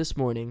wake up this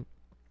morning,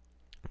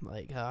 I'm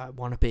like, I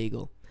want a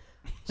bagel.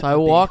 So I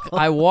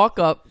walk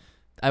up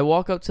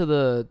to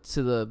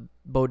the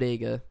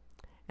bodega.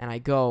 And I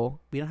go.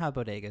 We don't have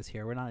bodegas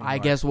here. We're not. I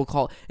guess we'll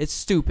call it's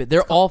stupid.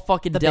 They're all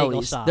fucking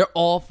delis. They're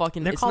all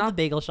fucking. They're called the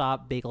bagel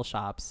shop. Bagel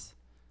shops.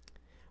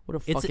 What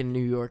a fucking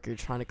New Yorker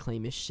trying to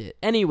claim his shit.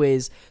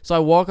 Anyways, so I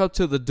walk up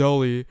to the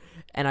deli,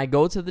 and I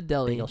go to the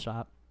deli bagel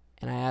shop,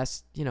 and I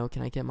ask,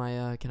 can I get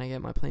my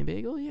plain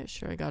bagel? Yeah,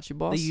 sure, I got you,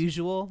 boss. The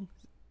usual.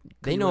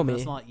 They know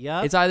me.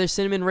 Yep. It's either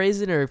cinnamon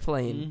raisin or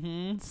plain.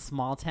 Mm-hmm.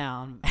 Small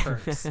town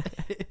perks.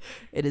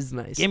 It is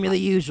nice. Give me the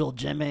usual,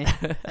 Jimmy.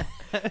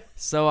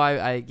 So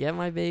I get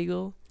my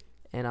bagel,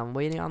 and I'm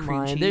waiting Cream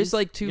online. cheese? There's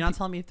like two. You're not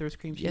telling me if there's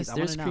cream cheese. Yes, I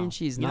there's wanna cream know.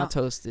 cheese, You know- not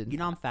toasted. You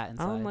know I'm fat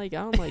inside. I don't like.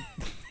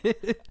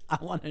 I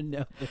want to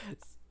know this.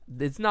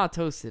 It's not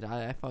toasted.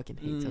 I fucking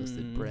hate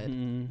toasted bread.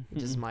 Mm-hmm.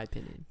 Just my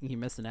opinion. You're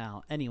missing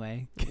out.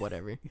 Anyway.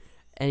 Whatever.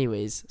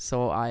 Anyways,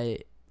 so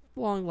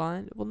long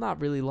line. Well,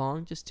 not really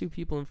long. Just two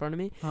people in front of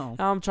me. Oh.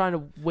 I'm trying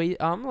to wait.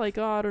 I'm like,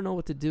 oh, I don't know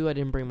what to do. I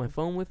didn't bring my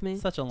phone with me.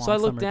 Such a long So I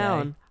look summer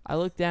down. day. I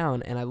look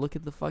down and I look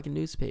at the fucking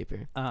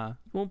newspaper. Uh-huh.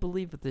 You won't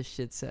believe what this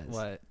shit says.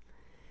 What?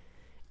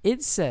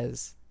 It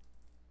says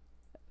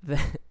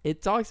that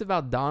it talks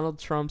about Donald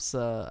Trump's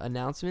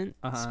announcement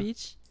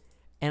speech,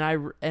 and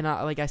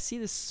I see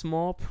this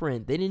small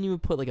print. They didn't even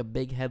put like a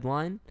big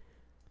headline,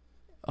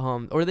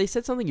 or they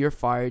said something, "You're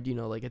fired,"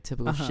 like a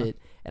typical shit.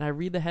 And I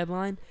read the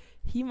headline.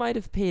 He might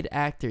have paid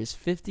actors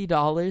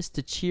 $50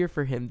 to cheer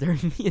for him during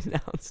the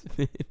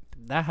announcement.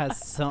 That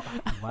has so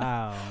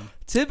wow.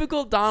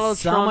 Typical Donald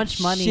Trump. So much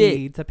money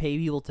shit. to pay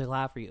people to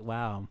clap for you.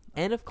 Wow.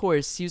 And of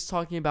course, he was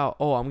talking about,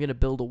 I'm gonna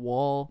build a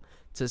wall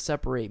to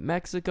separate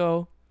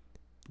Mexico.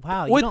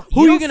 Wow.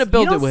 Who are you gonna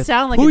build it with?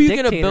 Sound like Who a are you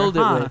gonna dictator, build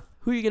huh? it with?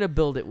 Who are you gonna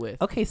build it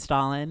with? Okay,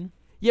 Stalin.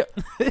 Yeah.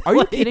 Are you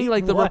Like, kidding?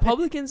 Like the what?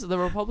 Republicans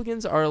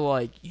are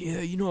like,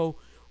 yeah,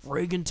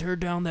 Reagan tear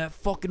down that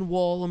fucking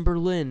wall in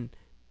Berlin.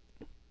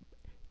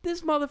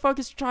 This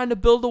motherfucker's trying to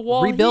build a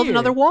wall. Rebuild here.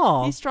 another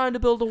wall. He's trying to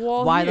build a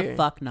wall. Why here. the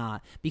fuck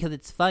not? Because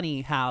it's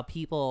funny how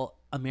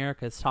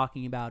America is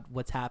talking about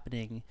what's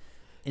happening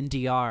in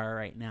DR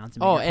right now.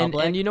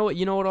 And you know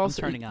what else?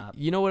 turning up.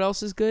 You know what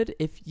else is good?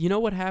 If you know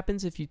what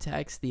happens if you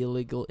tax the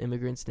illegal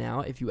immigrants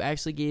now, if you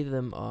actually gave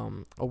them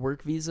a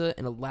work visa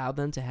and allowed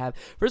them to have,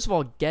 first of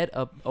all, get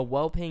a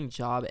well-paying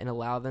job and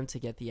allow them to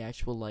get the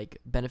actual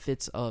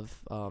benefits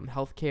of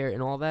healthcare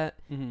and all that.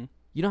 Mm-hmm.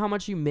 You know how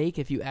much you make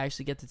if you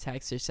actually get to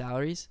tax their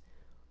salaries?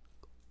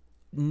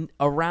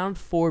 Around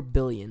 $4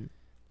 billion.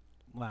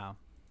 Wow.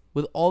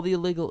 With all the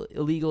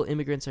illegal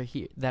immigrants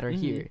that are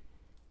here.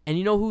 And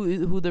you know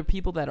who the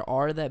people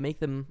that make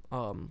them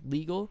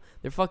legal?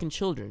 They're fucking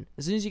children.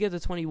 As soon as you get to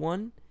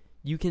 21,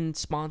 you can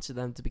sponsor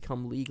them to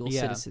become legal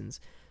citizens.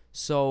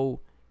 So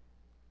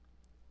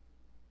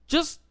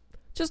just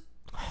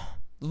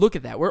look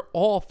at that. We're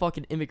all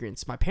fucking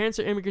immigrants. My parents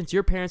are immigrants.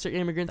 Your parents are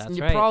immigrants. That's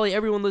and right. Probably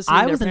everyone listening.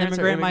 I was their an parents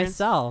are immigrant immigrants.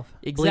 myself.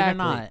 Exactly. Believe it or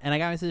not. And I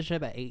got my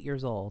citizenship at 8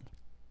 years old.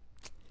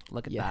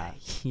 Look at that.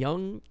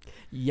 Young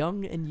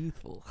and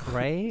youthful.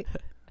 Right?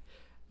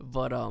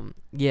 But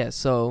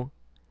so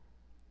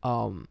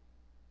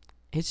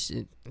it's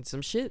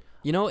some shit.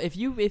 If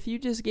you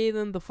just gave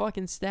them the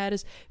fucking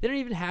status, they don't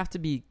even have to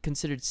be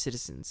considered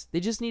citizens.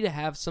 They just need to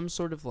have some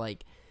sort of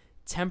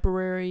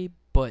temporary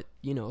but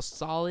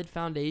solid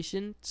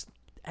foundation,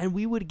 and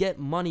we would get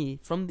money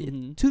from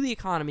to the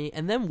economy,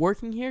 and them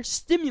working here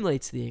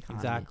stimulates the economy.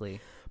 Exactly.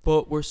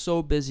 But we're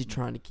so busy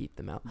trying to keep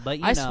them out. But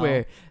I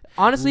swear,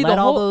 honestly, let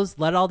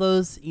all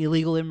those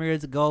illegal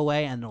immigrants go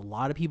away, and a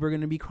lot of people are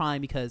going to be crying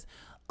because,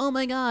 oh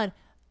my god,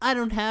 I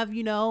don't have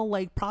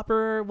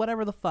proper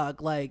whatever the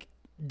fuck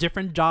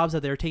different jobs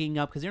that they're taking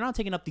up, because they're not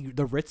taking up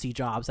the ritzy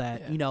jobs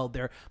that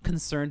they're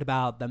concerned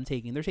about them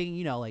taking. They're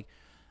taking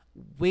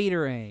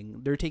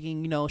waitering. They're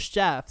taking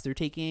chefs. They're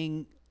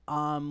taking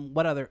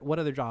what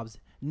other jobs?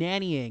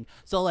 Nannying.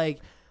 So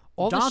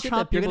all the Donald shit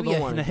Trump, that you're people gonna be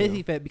don't in a wanna do.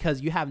 hissy fit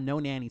because you have no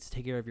nannies to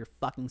take care of your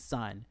fucking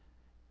son,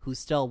 who's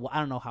still, I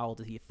don't know how old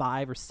is he,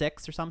 5 or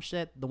 6 or some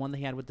shit. The one that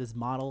he had with this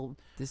model.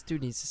 This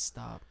dude needs to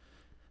stop.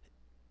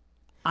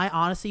 I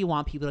honestly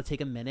want people to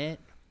take a minute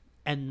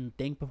and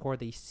think before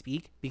they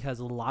speak, because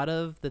a lot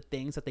of the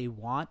things that they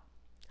want,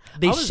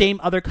 they shame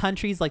other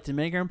countries like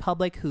Dominican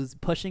Republic, who's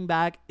pushing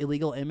back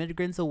illegal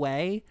immigrants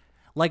away,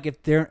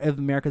 if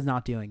America's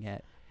not doing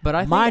it. But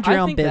I mind your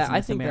own business,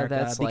 I think America,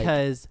 that's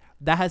because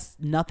that has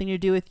nothing to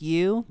do with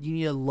you. You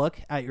need to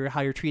look at how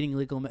you're treating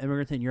illegal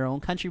immigrants in your own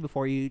country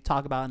before you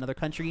talk about another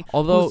country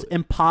who's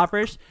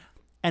impoverished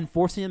and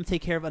forcing them to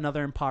take care of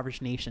another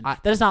impoverished nation.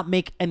 That does not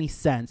make any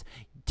sense.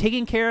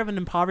 Taking care of an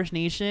impoverished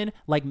nation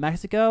like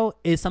Mexico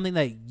is something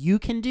that you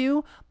can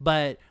do,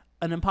 but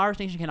an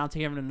impoverished nation cannot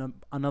take care of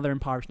another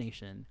impoverished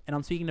nation. And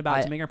I'm speaking about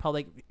Dominican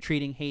Republic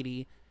treating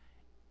Haiti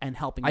and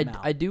helping them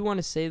out. I do want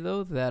to say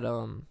though that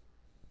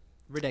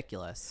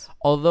ridiculous.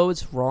 Although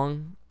it's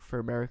wrong for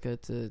America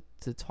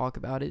to talk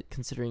about it,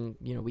 considering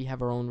we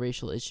have our own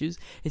racial issues,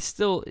 it's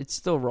still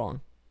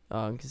wrong,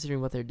 considering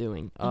what they're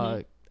doing.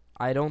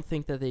 I don't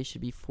think that they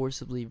should be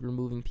forcibly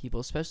removing people,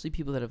 especially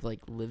people that have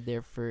lived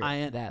there for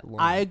that long.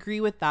 I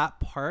agree with that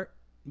part,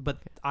 but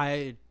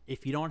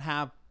if you don't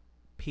have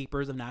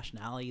papers of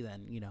nationality,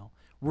 then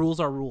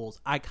rules are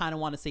rules. I kind of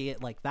want to say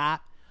it like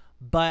that,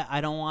 but I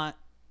don't want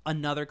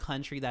another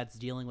country that's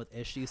dealing with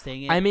issues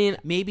saying it. I mean,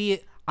 maybe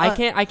I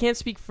can't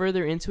speak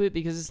further into it,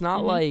 because it's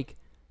not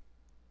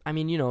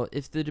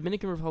if the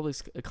Dominican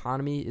Republic's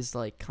economy is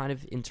kind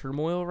of in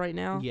turmoil right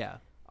now. Yeah.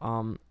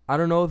 I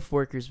don't know if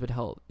workers would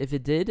help. If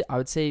it did, I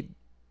would say,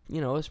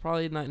 it's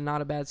probably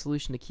not a bad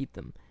solution to keep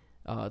them,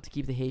 to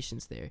keep the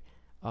Haitians there.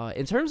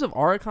 In terms of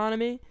our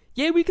economy,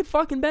 we could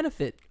fucking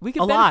benefit. We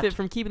could benefit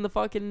from keeping the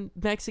fucking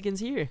Mexicans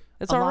here.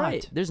 That's all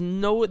right. There's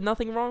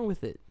nothing wrong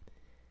with it.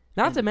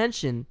 Not to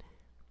mention,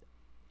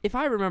 if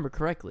I remember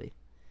correctly,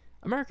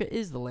 America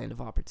is the land of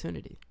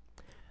opportunity.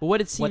 But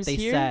what it seems what they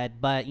here,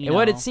 said, but and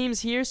what it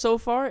seems here so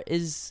far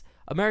is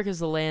America's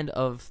the land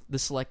of the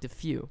selective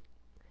few,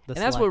 and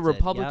that's what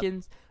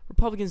Republicans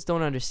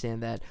don't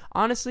understand. That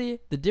honestly,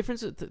 the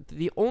difference,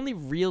 the only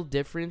real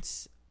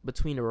difference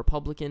between a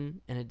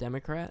Republican and a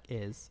Democrat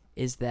is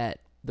that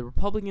the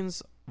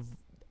Republicans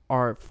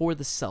are for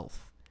the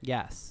self,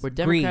 yes, where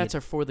Democrats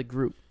are for the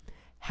group.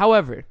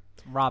 However,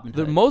 Robin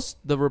Hood.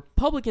 the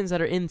Republicans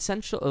that are in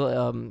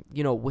central,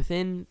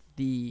 within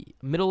the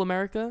middle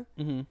America,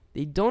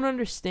 they don't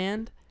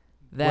understand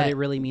that what it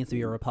really means to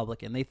be a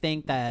Republican. They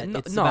think that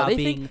they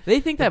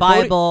think the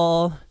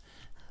that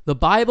the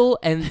Bible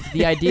and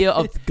the idea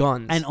of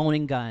guns and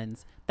owning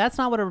guns. That's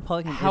not what a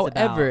Republican is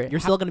about. You're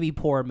still going to be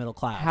poor middle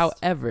class.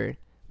 However,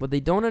 what they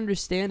don't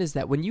understand is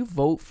that when you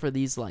vote for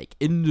these like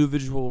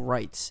individual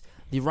rights,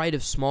 the right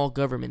of small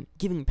government,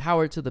 giving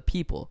power to the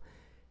people,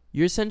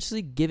 you're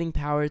essentially giving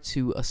power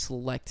to a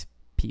select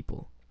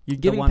people. You're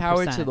giving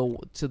power to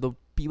the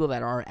people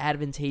that are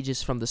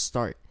advantageous from the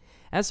start.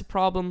 That's the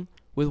problem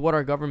with what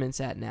our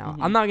government's at now.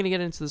 I'm not going to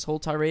get into this whole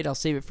tirade. I'll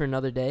save it for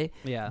another day.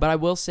 Yeah. But I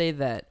will say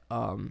that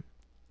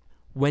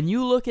when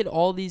you look at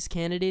all these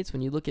candidates,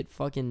 when you look at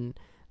fucking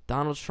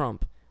Donald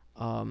Trump,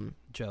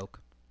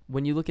 joke.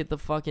 When you look at the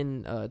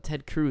fucking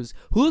Ted Cruz,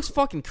 who looks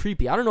fucking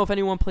creepy. I don't know if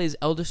anyone plays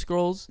Elder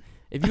Scrolls.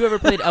 If you ever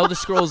played Elder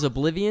Scrolls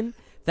Oblivion,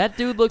 that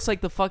dude looks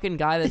like the fucking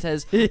guy that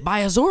says,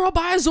 "Buy Azora,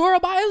 buy Azora,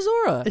 buy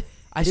Azora."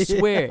 I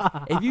swear,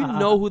 if you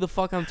know who the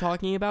fuck I'm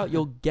talking about,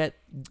 you'll get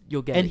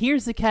And it.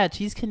 here's the catch: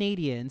 he's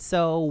Canadian.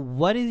 So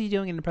what is he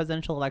doing in the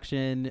presidential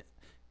election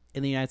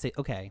in the United States?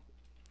 Okay,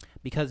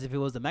 because if it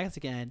was a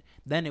Mexican,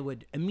 then it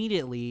would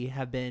immediately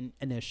have been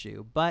an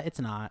issue, but it's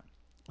not.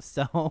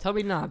 So Tell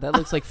me not. That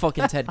looks like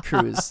fucking Ted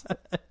Cruz.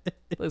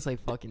 Looks like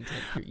fucking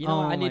Ted Cruz. You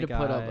know, I need to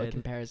put up a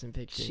comparison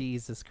picture.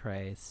 Jesus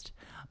Christ.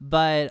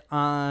 But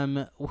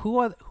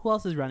who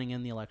else is running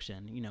in the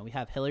election? You know, we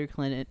have Hillary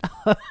Clinton.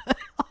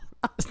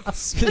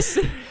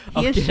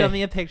 He has shown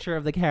me a picture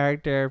of the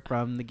character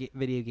from the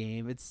video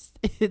game. It's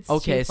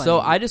okay. So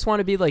I just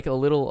want to be like a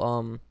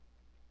little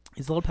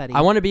he's a little petty.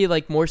 I want to be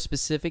like more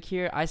specific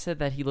here. I said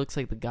that he looks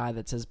like the guy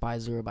that says buy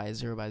Azura, buy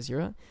Azura, buy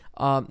Azura.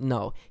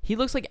 No, he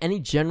looks like any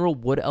general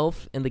wood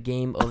elf in the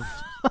game of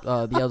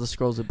the Elder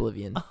Scrolls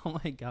Oblivion. Oh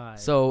my god!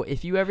 So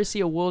if you ever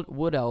see a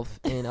wood elf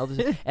in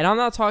Elder, and I'm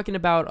not talking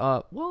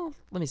about well,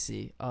 let me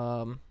see,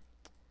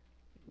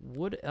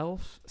 wood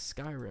elf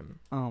Skyrim.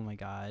 Oh my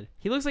god!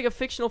 He looks like a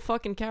fictional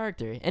fucking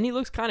character, and he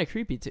looks kind of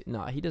creepy too.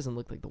 No, he doesn't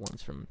look like the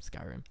ones from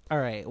Skyrim. All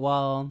right,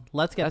 well,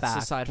 let's get That's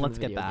back. aside from let's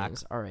the get video back.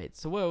 games. All right,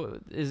 so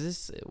what is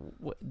this?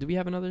 Do we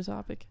have another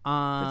topic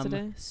for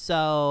today?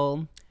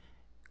 So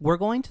we're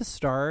going to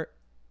start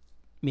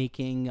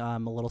making a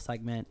little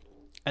segment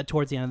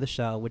towards the end of the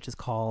show, which is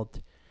called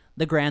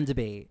the Grand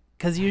Debate.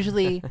 Because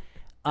usually, me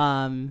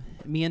and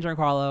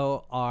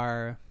Giancarlo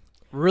are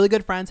really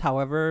good friends.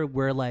 However,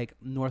 we're like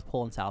North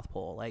Pole and South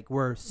Pole. Like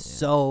we're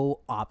so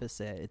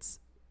opposite. It's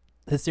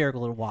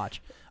hysterical to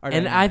watch.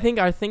 And I think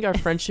our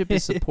friendship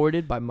is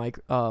supported by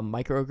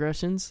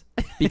microaggressions,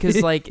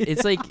 because like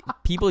it's like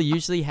people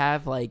usually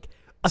have like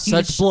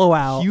such huge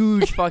blowout,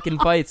 huge fucking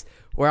fights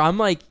where I'm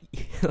like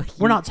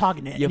we're not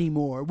talking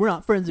anymore. We're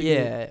not friends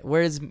anymore. Yeah.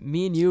 Whereas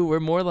me and you, we're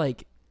more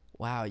like,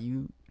 wow,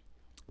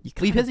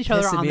 we piss each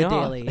other on the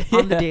daily.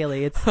 On the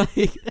daily, it's like,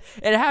 it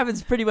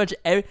happens pretty much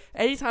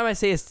anytime I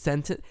say a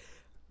sentence.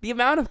 The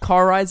amount of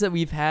car rides that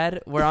we've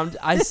had where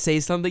I say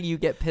something, you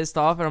get pissed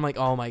off, and I'm like,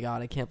 oh my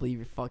god, I can't believe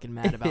you're fucking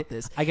mad about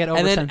this. I get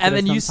oversensitive and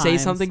then you say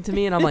sometimes. something to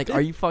me, and I'm like,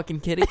 are you fucking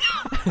kidding?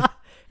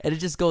 And it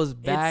just goes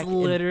back. It's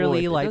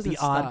literally and forth. like the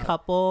Odd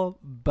Couple,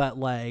 but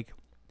like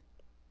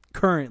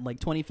current, like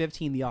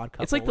 2015, the Odd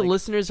Couple. It's like the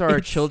listeners are our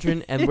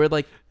children, and we're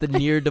like the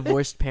near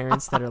divorced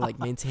parents that are like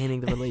maintaining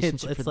the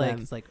relationship for them.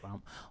 It's like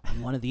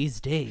one of these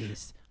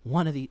days.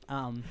 One of the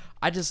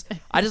I just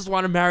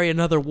want to marry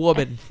another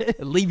woman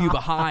and leave you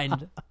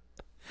behind.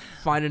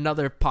 Find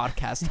another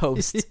podcast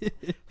host.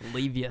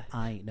 Leave you.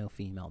 I ain't no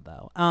female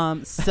though.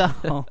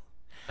 So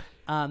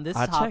this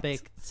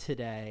topic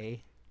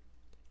today.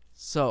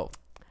 So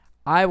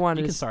I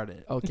wanted you can to start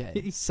it.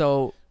 Okay.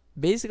 So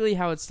basically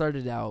how it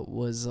started out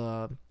was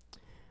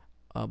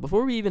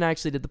before we even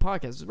actually did the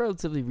podcast, it was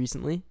relatively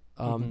recently.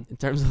 In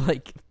terms of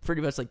like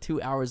pretty much like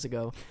 2 hours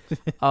ago.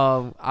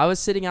 I was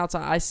sitting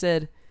outside. I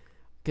said,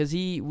 because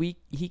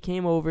he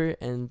came over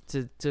and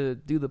to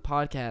do the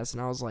podcast,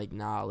 and I was like,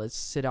 nah, let's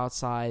sit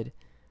outside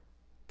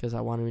because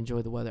I want to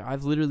enjoy the weather.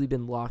 I've literally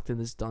been locked in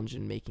this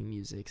dungeon making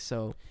music,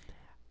 so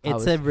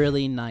it's a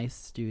really nice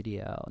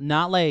studio,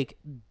 not like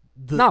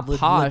not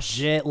posh,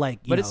 legit,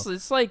 like but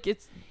it's like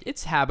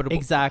it's habitable.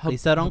 Exactly.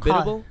 So don't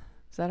habitable.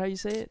 Is that how you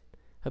say it?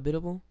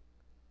 Habitable.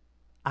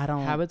 I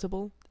don't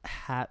habitable.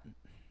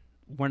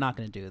 We're not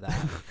gonna do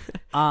that.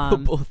 We'll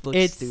both look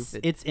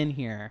stupid. It's in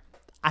here.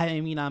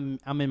 I mean, I'm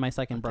in my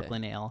second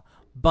Brooklyn Ale,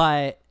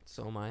 but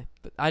so am I.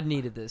 But I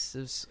needed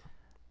this.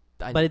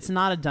 But it's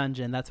not a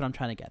dungeon. That's what I'm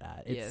trying to get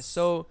at. It's,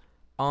 So,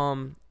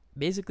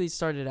 basically, it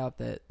started out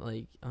that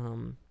like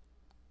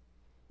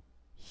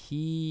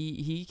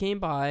he came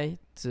by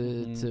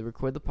to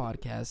record the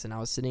podcast, and I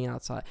was sitting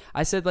outside.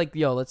 I said, like,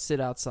 yo, let's sit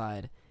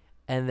outside.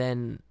 And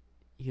then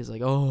he was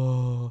like,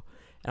 oh.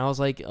 And I was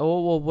like,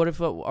 oh, well, what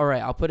if, all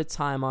right, I'll put a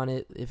time on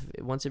it. If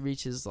once it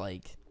reaches,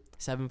 like,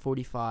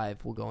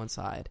 7:45, we'll go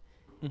inside.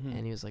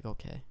 And he was like,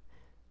 okay.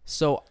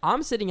 So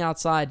I'm sitting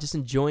outside just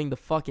enjoying the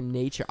fucking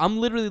nature. I'm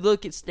literally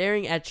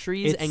staring at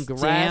trees and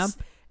grass.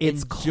 Damp.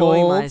 It's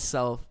enjoying cold.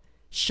 myself.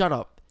 Shut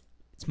up.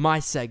 It's my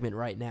segment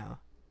right now.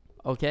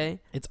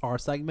 Okay? It's our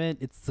segment.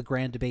 It's the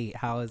grand debate.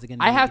 How is it going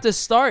to be? I have to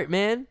start,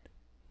 man.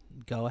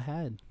 Go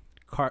ahead.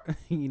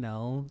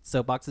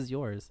 Soapbox is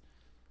yours.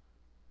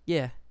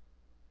 Yeah.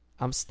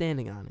 I'm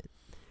standing on it.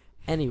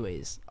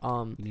 Anyways,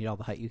 You need all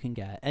the height you can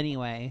get.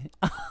 Anyway.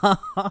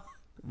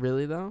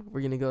 really though?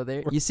 We're gonna go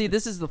there? You see,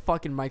 this is the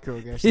fucking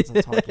microaggressions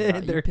I'm talking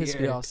about. You piss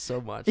me off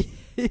so much.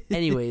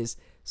 Anyways,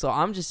 so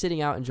I'm just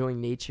sitting out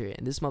enjoying nature,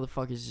 and this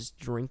motherfucker's just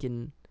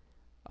drinking.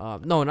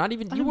 No, not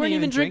even. You weren't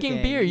even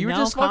drinking beer. You were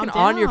just fucking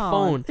on your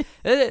phone.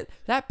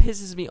 That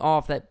pisses me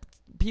off. That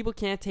people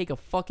can't take a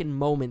fucking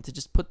moment to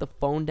just put the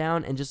phone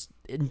down and just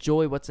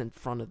enjoy what's in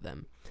front of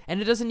them.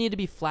 And it doesn't need to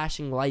be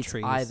flashing lights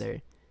Trees.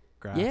 either.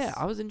 Grass. Yeah,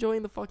 I was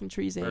enjoying the fucking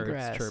trees and Birds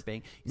grass.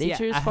 chirping.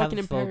 Nature is I fucking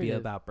have a phobia imperative.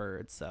 about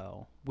birds,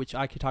 which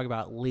I could talk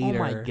about later. Oh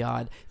my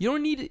god. You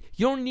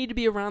don't need to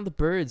be around the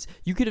birds.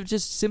 You could have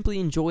just simply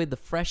enjoyed the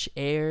fresh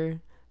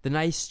air, the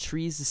nice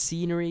trees, the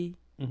scenery.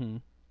 Mm-hmm.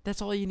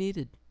 That's all you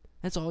needed.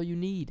 That's all you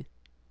need.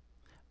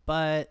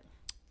 But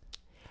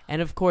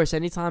and of course,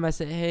 anytime I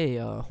say, "Hey,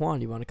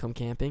 Juan, you want to come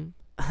camping?"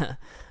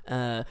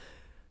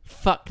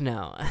 Fuck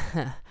no.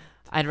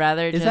 I'd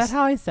rather is that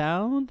how I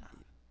sound?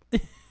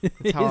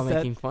 That's how I'm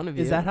making fun of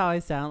you. Is that how I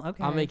sound?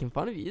 Okay. I'm making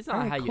fun of you. It's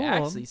not how you cool.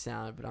 actually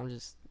sound, but I'm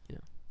just,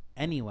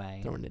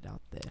 Anyway, throwing it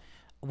out there.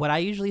 what I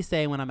usually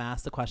say when I'm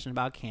asked a question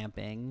about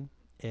camping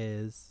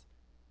is,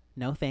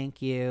 no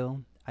thank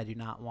you. I do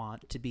not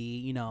want to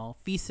be,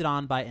 feasted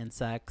on by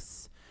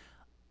insects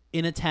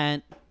in a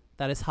tent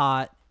that is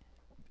hot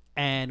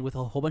and with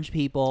a whole bunch of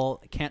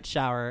people. I can't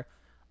shower.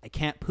 I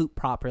can't poop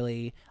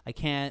properly. I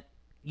can't,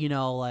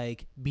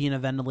 be in a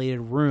ventilated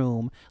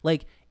room.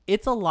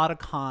 It's a lot of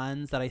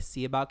cons that I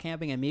see about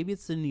camping, and maybe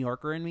it's the New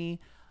Yorker in me,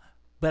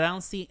 but I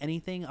don't see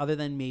anything other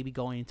than maybe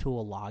going to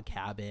a log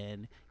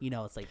cabin.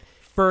 It's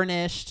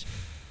furnished,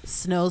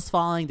 snow's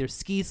falling, there's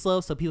ski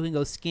slopes so people can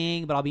go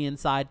skiing, but I'll be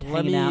inside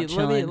hanging out,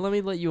 chilling. Let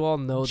me let you all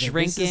know that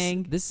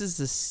drinking. This is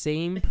the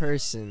same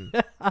person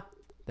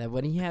that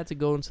when he had to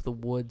go into the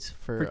woods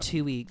for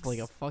 2 weeks, like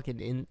a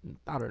fucking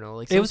I don't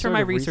know, it was for my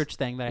research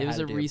thing that I had to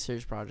do. It was a do.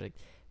 research project.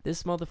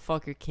 This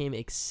motherfucker came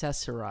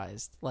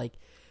accessorized. I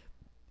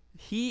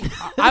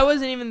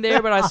wasn't even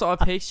there, but I saw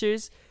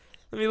pictures.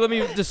 Let me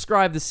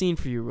describe the scene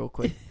for you real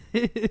quick.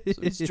 So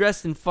he's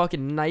dressed in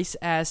fucking nice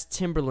ass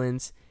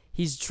Timberlands.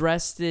 He's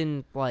dressed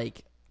in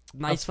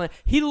nice flannel.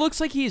 He looks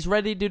like he's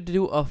ready to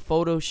do a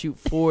photo shoot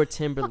for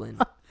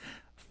Timberland.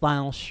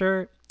 Flannel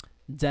shirt,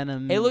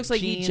 denim. It looks like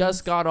jeans. he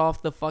just got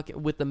off the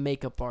fucking with the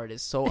makeup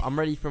artist. So I'm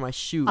ready for my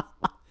shoot.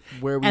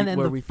 And then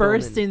the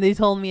first thing they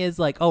told me is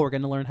oh, we're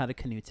gonna learn how to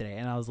canoe today,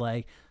 and I was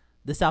like,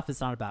 this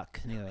outfit's not about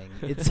canoeing.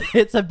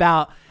 It's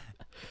about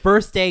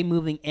first day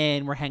moving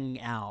in. We're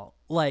hanging out.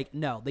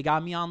 No, they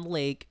got me on the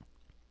lake.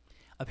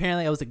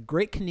 Apparently, I was a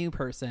great canoe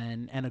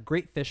person and a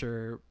great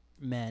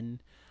fisherman,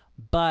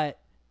 but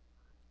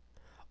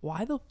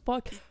why the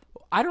fuck?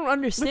 I don't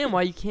understand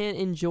why you can't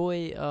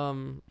enjoy.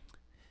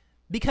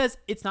 Because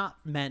it's not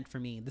meant for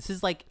me. This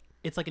is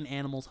it's like an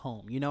animal's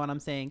home. You know what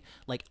I'm saying?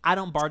 I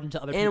don't barge into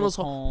other animals'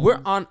 people's homes.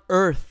 We're on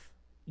Earth.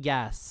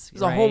 Yes,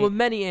 It's a home of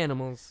many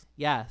animals.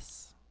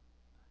 Yes,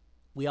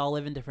 we all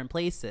live in different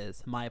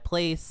places. My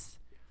place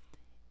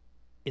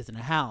is in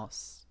a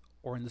house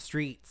or in the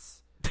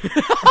streets,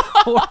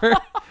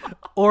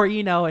 or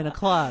in a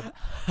club.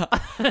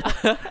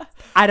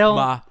 I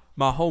don't.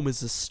 My home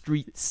is the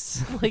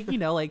streets.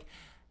 being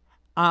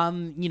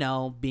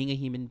a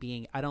human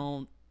being, I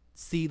don't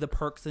see the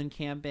perks in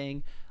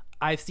camping.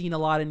 I've seen a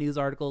lot of news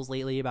articles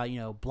lately about,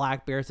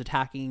 black bears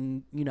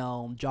attacking,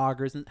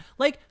 joggers and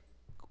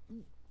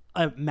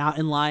a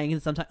mountain lion.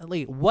 And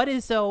sometimes, what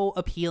is so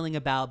appealing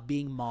about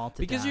being mauled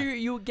to death? Because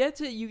you get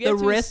the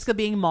risk of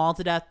being mauled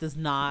to death does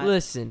not.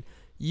 Listen,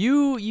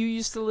 you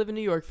used to live in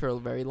New York for a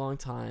very long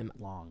time.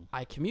 Long.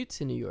 I commute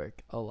to New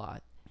York a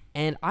lot.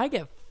 And I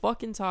get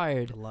fucking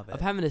tired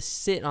of having to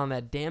sit on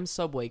that damn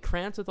subway,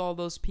 cramped with all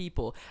those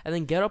people, and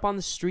then get up on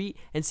the street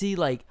and see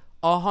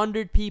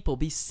 100 people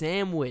be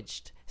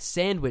sandwiched.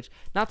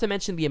 Not to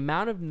mention the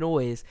amount of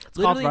noise. It's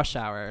called rush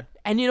hour.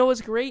 And you know what's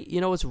great?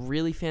 You know what's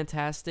really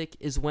fantastic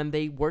is when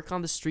they work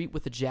on the street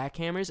with the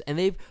jackhammers, and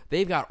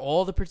they've got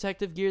all the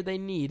protective gear they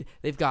need.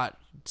 They've got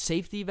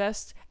safety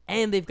vests,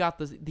 and they've got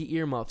the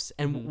earmuffs.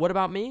 And what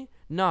about me?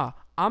 Nah,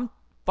 I'm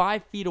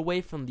 5 feet away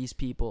from these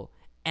people,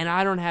 and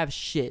I don't have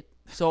shit.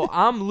 So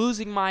I'm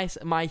losing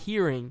my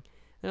hearing.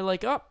 They're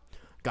like, oh,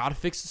 gotta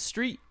fix the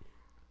street.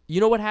 You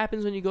know what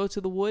happens when you go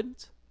to the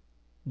woods?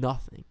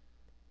 Nothing.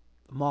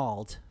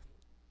 Mauled.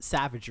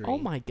 Savagery. Oh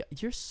my god,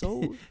 you're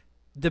so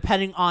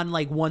depending on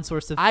like one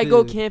source of food. I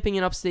go camping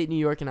in upstate New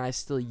York, and I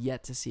still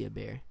yet to see a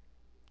bear.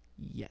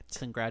 Yet.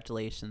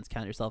 Congratulations,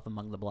 count yourself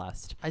among the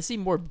blessed. I see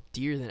more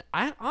deer than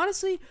I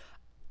honestly.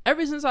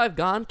 Ever since I've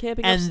gone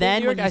camping And upstate then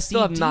New York, when you I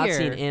still have see not deer,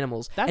 seen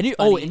animals. that's And you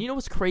funny. know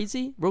what's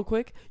crazy? Real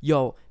quick,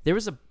 yo, there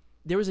was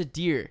a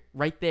deer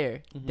right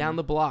there down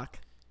the block.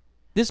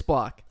 This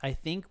block. I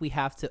think we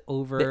have to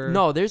over.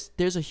 No, there's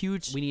a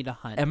huge. we need a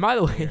hunt. And by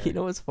the way, here. you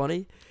know what's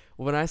funny?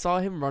 When I saw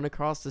him run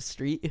across the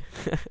street,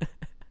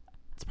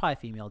 It's probably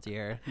female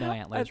deer, no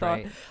antlers,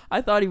 right?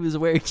 I thought he was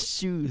wearing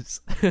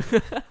shoes.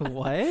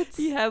 What?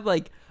 He had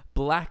like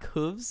black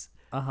hooves,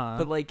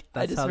 But like I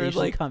that's just how they heard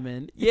usually like come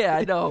in. yeah,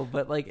 I know,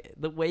 but like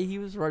the way he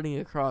was running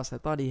across, I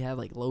thought he had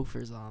like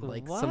loafers on,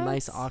 like some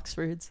nice What?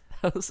 Oxfords.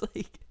 I was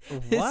like,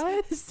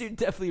 What? This dude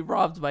definitely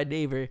robbed my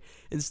neighbor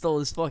and stole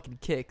his fucking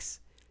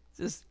kicks.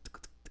 Just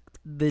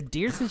The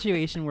deer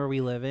situation where we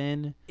live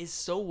in, it's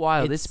so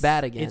wild. It's It's-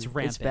 bad again. it's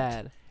rampant.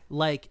 bad.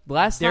 like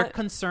Last they're time-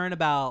 concerned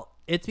about.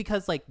 It's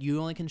because like you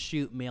only can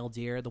shoot male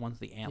deer, the ones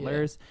with the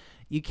antlers.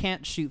 You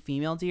can't shoot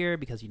female deer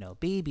because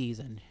babies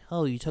and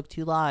you took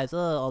 2 lives.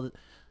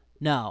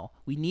 No,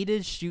 we need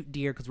to shoot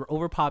deer because we're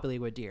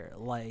overpopulated with deer.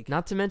 Like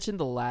Not to mention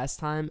the last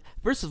time.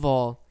 First of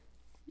all,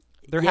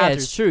 they're yeah,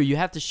 hazards. it's true. You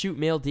have to shoot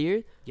male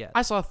deer. Yeah,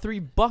 I saw 3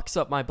 bucks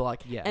up my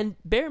block. Yeah. And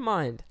bear in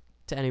mind,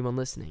 to anyone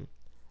listening,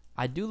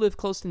 I do live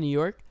close to New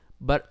York,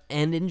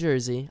 and in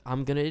Jersey.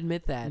 I'm gonna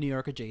admit that. New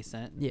York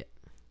adjacent. Yeah.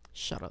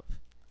 Shut up.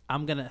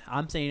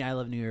 I'm saying I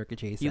live New York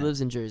adjacent. He lives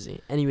in Jersey.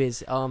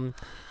 Anyways, We're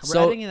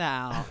so editing it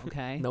out,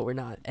 okay? no, we're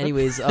not.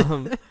 Anyways,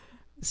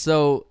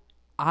 so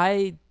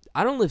I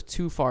don't live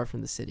too far from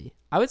the city.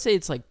 I would say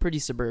it's like pretty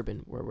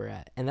suburban where we're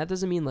at, and that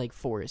doesn't mean like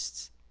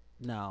forests.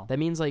 No. That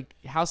means like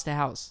house to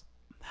house.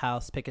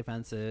 House picket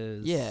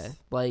fences. Yeah,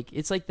 like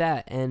it's like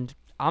that, and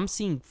I'm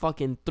seeing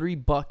fucking 3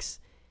 bucks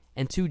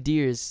and 2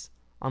 deers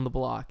on the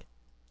block.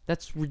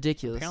 That's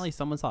ridiculous. Apparently,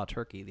 someone saw a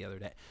turkey the other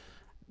day.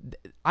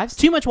 I've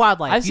Too much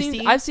wildlife.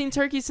 I've seen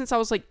turkeys since I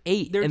was like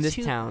 8 in this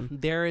too- town.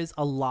 There is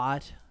a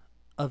lot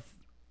of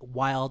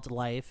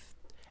wildlife,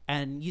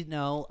 and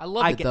I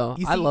love it though.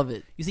 I love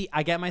it. You see,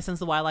 I get my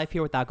sense of wildlife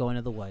here without going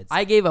to the woods.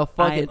 I gave a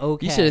fucking.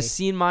 okay. You should have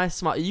seen my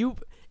smile.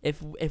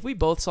 If we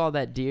both saw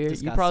that deer, you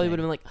Disgusting. probably would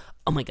have been like,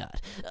 oh my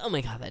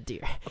god, that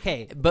deer.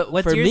 okay, But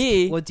what for deers,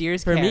 me, what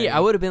deers for me, carry? I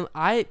would have been.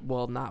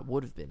 Not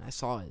would have been. I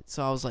saw it,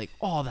 so I was like,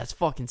 oh, that's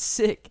fucking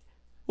sick.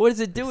 What is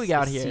it doing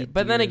out see here?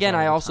 But then deers again,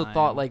 all I the also time.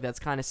 thought like that's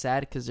kind of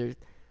sad because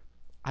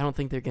I don't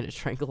think they're gonna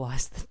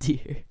tranquilize the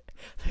deer.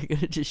 They're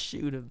gonna just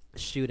shoot him.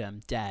 Shoot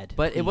him dead.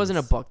 But it wasn't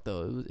a please. buck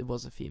though. It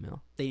was a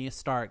female. They need to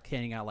start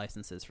handing out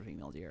licenses for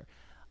female deer.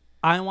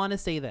 I want to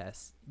say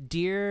this: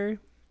 deer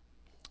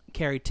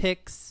carry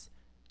ticks,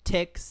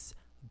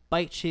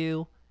 bite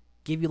you,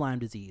 give you Lyme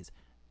disease.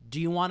 Do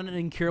you want an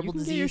incurable You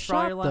can get your disease for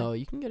all shot your life? though.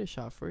 You can get a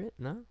shot for it.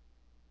 No.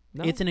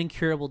 It's an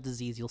incurable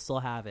disease. You'll still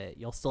have it.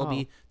 You'll still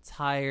be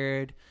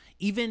tired.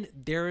 Even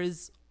there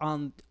is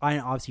I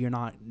obviously you're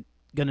not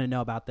gonna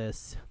know about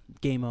this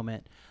gay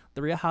moment.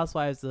 The Real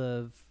Housewives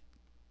of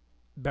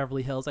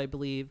Beverly Hills, I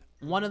believe.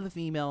 One of the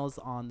females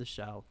on the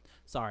show.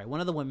 Sorry, one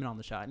of the women on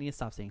the show. I need to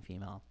stop saying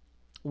female.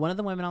 One of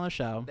the women on the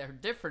show. They're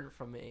different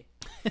from me.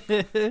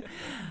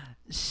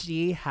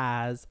 She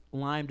has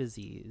Lyme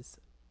disease,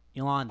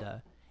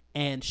 Yolanda,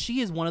 and she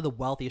is one of the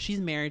wealthiest. She's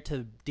married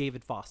to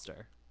David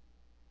Foster.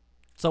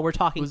 So we're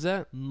talking Who's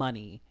that?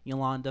 money.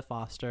 Yolanda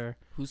Foster.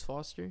 Who's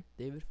Foster?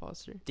 David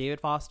Foster? David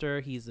Foster,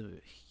 he's a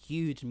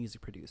huge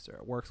music producer.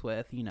 Works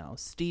with,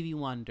 Stevie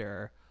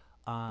Wonder,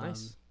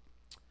 Nice.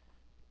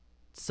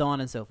 so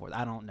on and so forth.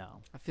 I don't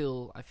know. I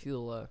feel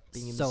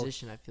being a So,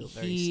 musician. I feel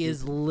very. He is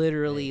stupid.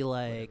 literally Hey,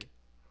 like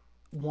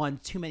won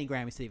too many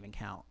Grammys to even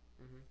count.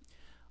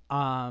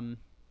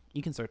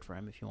 You can search for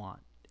him if you want.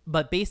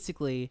 But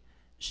basically,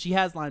 she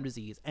has Lyme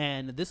disease,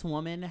 and this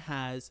woman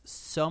has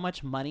so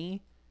much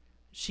money.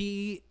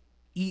 She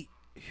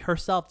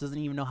herself doesn't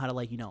even know how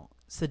to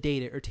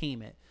sedate it or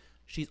tame it.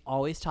 She's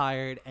always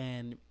tired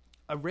and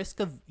a risk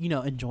of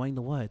enjoying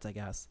the woods, I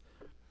guess.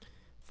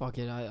 Fuck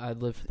it,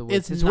 I'd live for the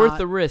woods. It's not, worth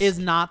the risk. It's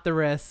not the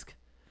risk.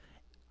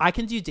 I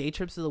can do day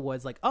trips to the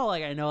woods,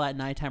 I know at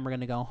nighttime we're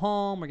gonna go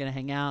home, we're gonna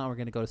hang out, and we're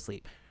gonna go to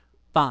sleep.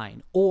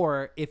 Fine.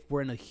 Or if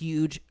we're in a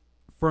huge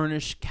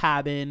furnished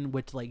cabin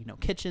with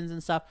kitchens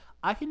and stuff,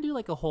 I can do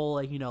a whole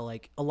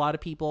a lot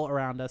of people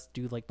around us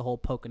do the whole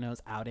Poconos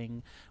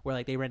outing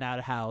where they rent out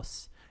a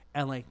house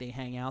and they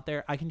hang out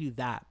there. I can do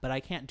that, but I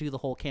can't do the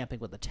whole camping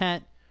with a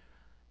tent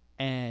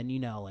and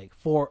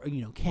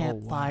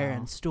campfire wow.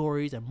 and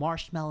stories and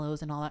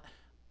marshmallows and all that.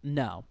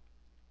 No.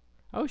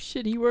 Oh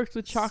shit, he worked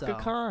with Chaka So-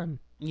 Khan.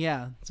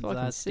 Yeah, so fucking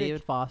that's sick.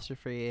 David Foster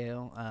for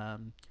you.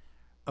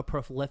 A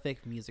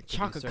prolific music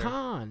Chaka producer.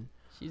 Khan.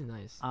 She's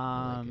nice.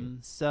 I like her.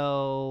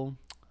 So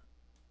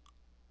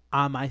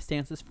my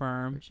stance is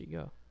firm. Where'd she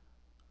go?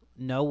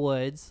 No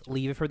woods.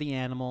 Leave it for the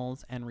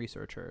animals and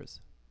researchers.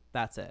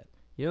 That's it.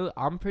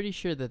 I'm pretty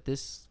sure that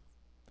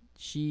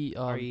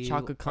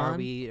Chaka Khan.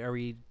 Are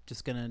we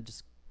just gonna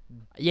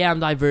Yeah, I'm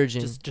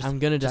diverging. Just I'm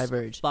gonna just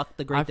diverge. fuck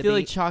the great I debate. feel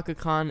like Chaka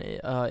Khan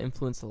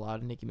influenced a lot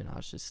of Nicki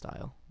Minaj's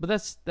style, but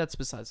that's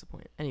besides the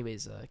point.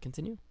 Anyways,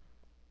 continue.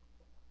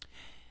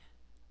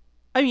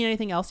 I mean,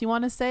 anything else you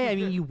want to say? I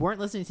mean, you weren't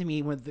listening to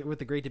me with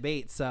the great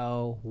debate,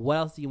 so what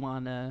else do you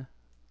want to?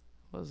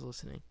 I was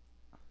listening.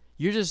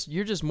 You're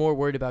just more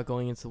worried about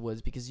going into the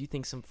woods because you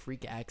think some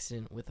freak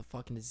accident with a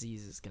fucking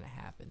disease is gonna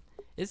happen.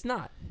 It's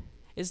not.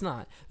 It's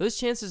not. Those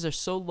chances are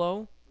so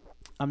low.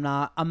 I'm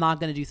not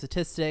gonna do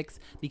statistics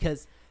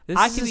because This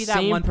I is could the be that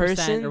same 1%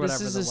 person. or whatever.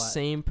 This is the the what.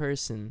 same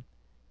person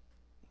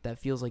that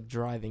feels like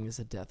driving is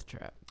a death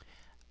trap.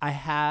 I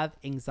have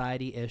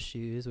anxiety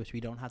issues, which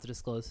we don't have to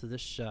disclose to the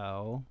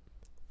show.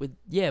 But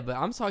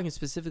I'm talking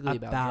specifically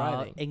about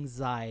driving.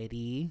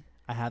 Anxiety.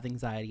 I have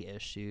anxiety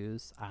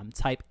issues. I'm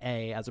type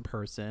A as a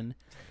person.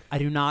 I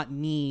do not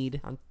need.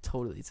 I'm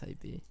totally type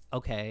B.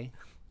 Okay,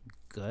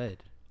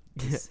 good.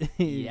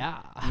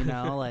 Yeah. You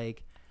know,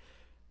 like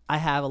I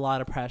have a lot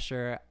of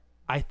pressure.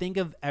 I think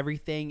of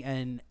everything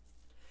and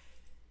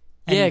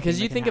yeah, because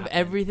anything you that think can of happen.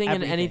 everything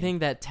and anything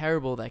that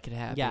terrible that could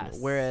happen. Yes.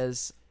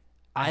 Whereas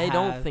I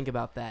don't think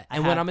about that. I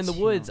And when have I'm in the to.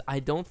 woods, I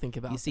don't think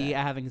about You see, that.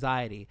 I have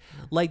anxiety.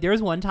 Like there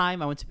was one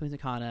time I went to Punta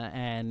Cana,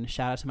 and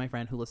shout out to my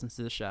friend who listens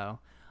to the show.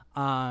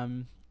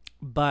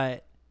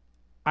 But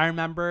I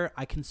remember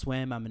I can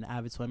swim. I'm an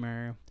avid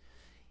swimmer.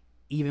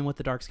 Even with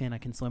the dark skin, I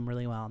can swim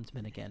really well. I'm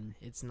Dominican.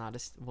 It's not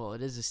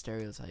it is a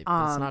stereotype.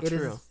 But it's not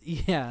true.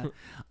 Yeah.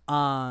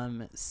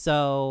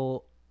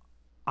 So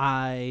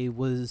I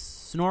was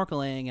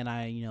snorkeling and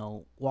I,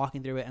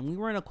 walking through it, and we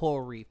were in a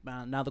coral reef.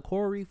 Now the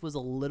coral reef was a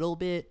little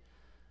bit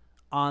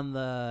on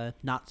the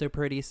not so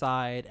pretty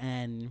side,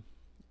 and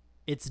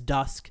it's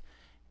dusk,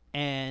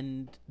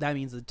 and that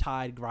means the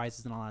tide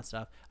rises and all that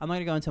stuff. I'm not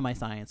gonna go into my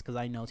science because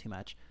I know too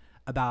much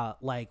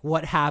about like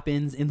what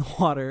happens in the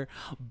water,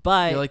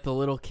 but You're like the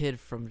little kid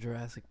from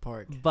Jurassic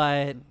Park.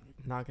 but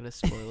Not gonna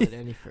spoil it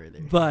any further.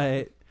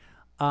 but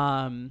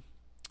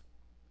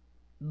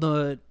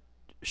the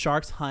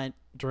sharks hunt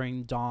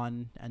during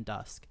dawn and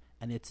dusk,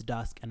 and it's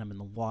dusk and I'm in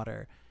the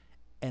water,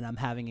 and I'm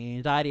having an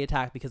anxiety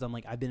attack because I'm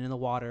like, I've been in the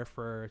water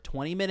for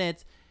 20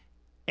 minutes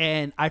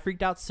and I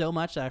freaked out so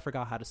much that I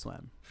forgot how to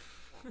swim.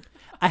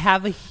 I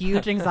have a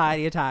huge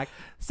anxiety attack.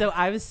 So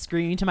I was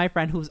screaming to my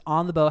friend who was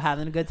on the boat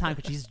having a good time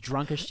because she's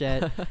drunk as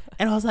shit.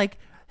 And I was like,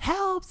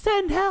 help,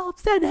 send help,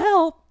 send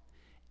help.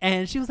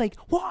 And she was like,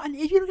 Juan,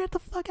 if you don't get the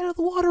fuck out of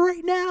the water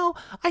right now,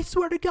 I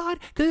swear to God,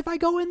 because if I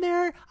go in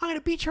there, I'm going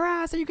to beat your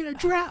ass and you're going to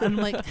drown. And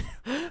I'm like,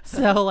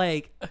 so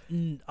like,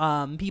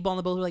 people on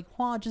the boat were like,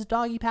 Juan, just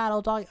doggy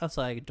paddle, doggy. I was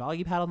like,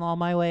 doggy paddled on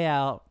my way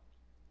out,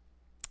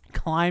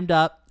 climbed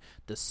up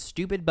the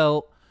stupid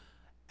boat.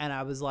 And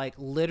I was like,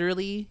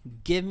 literally,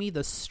 give me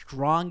the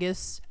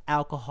strongest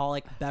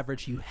alcoholic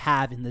beverage you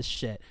have in this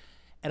shit.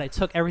 And I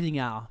took everything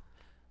out.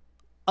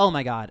 Oh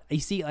my God. You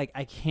see, like,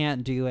 I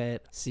can't do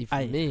it. See,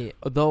 for me,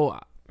 although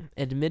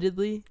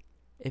admittedly,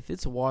 if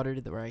it's water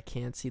where I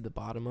can't see the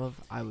bottom of,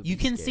 I would You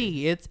be can scared.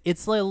 see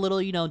it's like a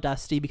little,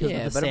 dusty because of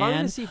the but if I'm gonna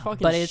sand. see fucking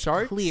But it's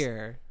sharks,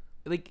 clear.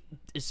 like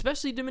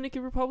especially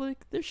Dominican Republic,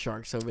 there's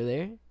sharks over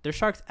there. There's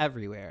sharks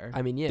everywhere.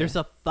 I mean, yeah. There's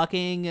a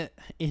fucking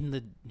in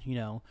the,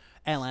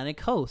 Atlantic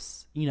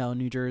coast,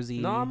 New Jersey.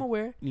 No, I'm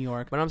aware. New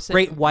York. But I'm saying,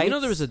 Great whites. You know,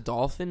 there was a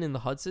dolphin in the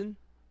Hudson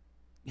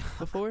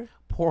before.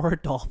 Poor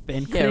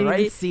dolphin. Yeah, Couldn't right?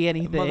 even see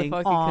anything.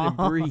 Motherfucker couldn't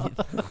Aw.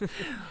 breathe.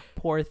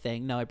 Poor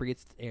thing. No, it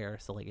breathes air,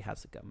 so like it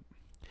has to come.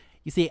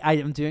 You see, I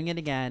am doing it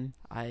again.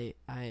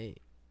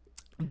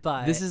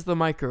 But This is the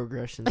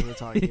microaggressions we're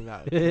talking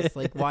about. It's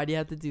like, why do you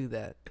have to do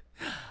that?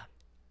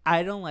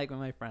 I don't like when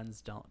my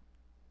friends don't.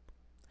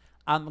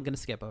 I'm gonna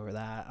skip over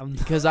that.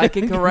 Because I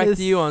can correct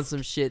you on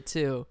some shit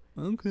too.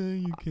 Okay,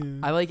 you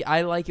can. I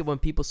like it when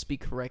people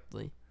speak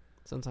correctly.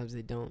 Sometimes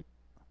they don't.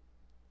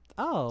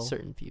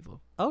 Certain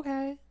people.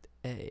 Okay.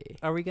 Hey.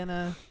 Are we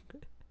gonna?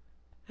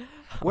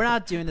 We're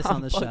not doing this on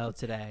I'm the fucking- show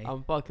today.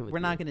 I'm fucking with We're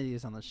you. not gonna do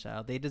this on the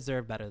show. They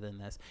deserve better than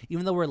this,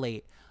 even though we're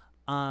late.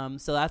 So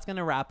that's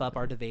gonna wrap up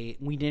our debate.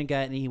 We didn't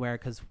get anywhere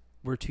because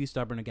we're too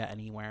stubborn to get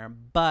anywhere.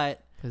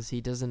 But Because he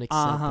doesn't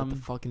accept that the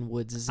fucking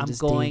woods isn't as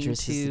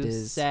dangerous as it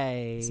is.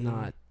 Say It's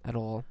not at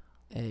all.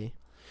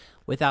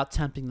 without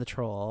tempting the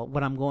troll,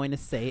 what I'm going to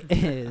say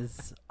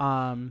is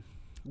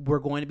we're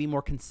going to be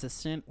more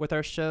consistent with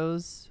our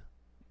shows.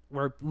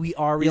 We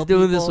are real He's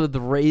doing people. this with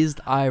raised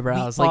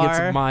eyebrows, We like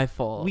are- it's my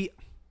fault.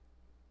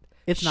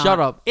 It's not. Shut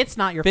up. It's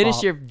not your Finish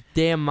fault. your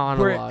damn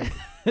monologue.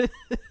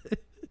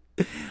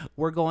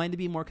 We're going to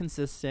be more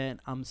consistent.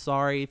 I'm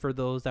sorry for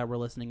those that were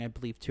listening. I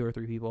believe 2 or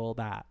 3 people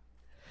that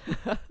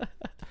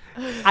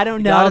I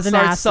don't know. Gotta the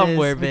start masses.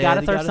 somewhere, We man.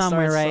 gotta You start gotta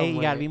somewhere, start right? You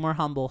somewhere. gotta be more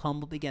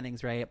humble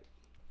beginnings, right?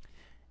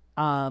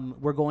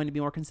 We're going to be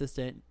more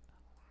consistent.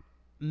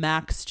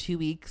 Max 2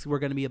 weeks. We're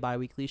going to be a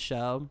bi-weekly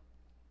show.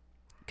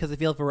 Because I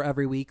feel for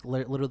every week,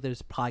 literally,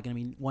 there's probably going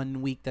to be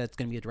 1 week that's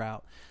going to be a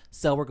drought.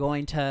 So we're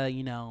going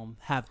to,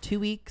 have 2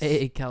 weeks.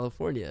 Hey,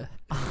 California.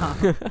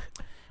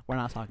 We're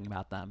not talking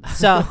about them.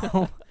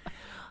 So,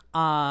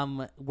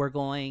 we're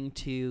going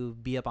to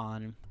be up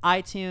on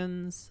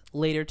iTunes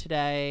later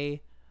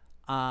today.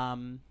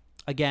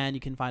 Again, you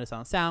can find us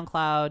on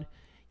SoundCloud. You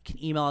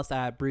can email us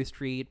at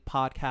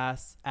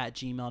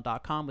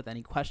brewstreetpodcasts@gmail.com with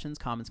any questions,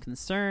 comments,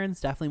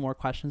 concerns. Definitely more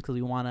questions because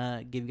we want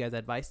to give you guys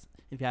advice.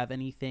 If you have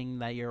anything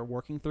that you're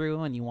working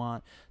through and you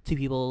want two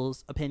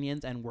people's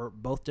opinions and we're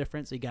both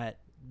different, so you got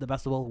the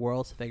best of both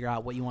worlds to figure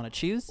out what you want to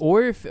choose.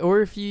 Or if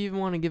you even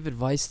want to give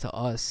advice to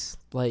us,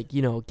 like,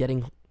 you know,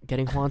 getting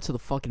Juan to the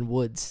fucking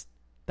woods.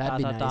 That'd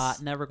be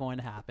nice. Never going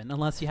to happen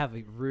unless you have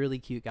a really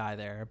cute guy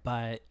there.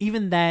 But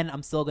even then,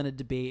 I'm still going to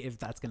debate if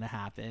that's going to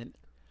happen.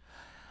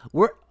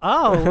 We're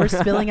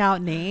spilling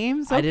out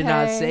names. Okay. I did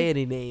not say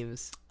any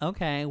names.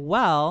 Okay,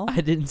 well,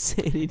 I didn't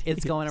say any names.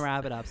 It's going to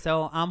wrap it up.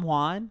 So I'm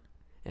Juan,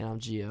 and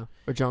I'm Gio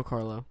or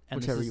Giancarlo,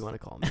 whichever you want to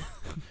call me.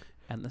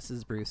 And this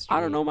is Bruce Street.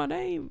 I don't know my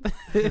name.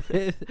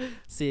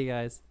 See you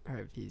guys. All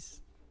right,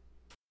 peace.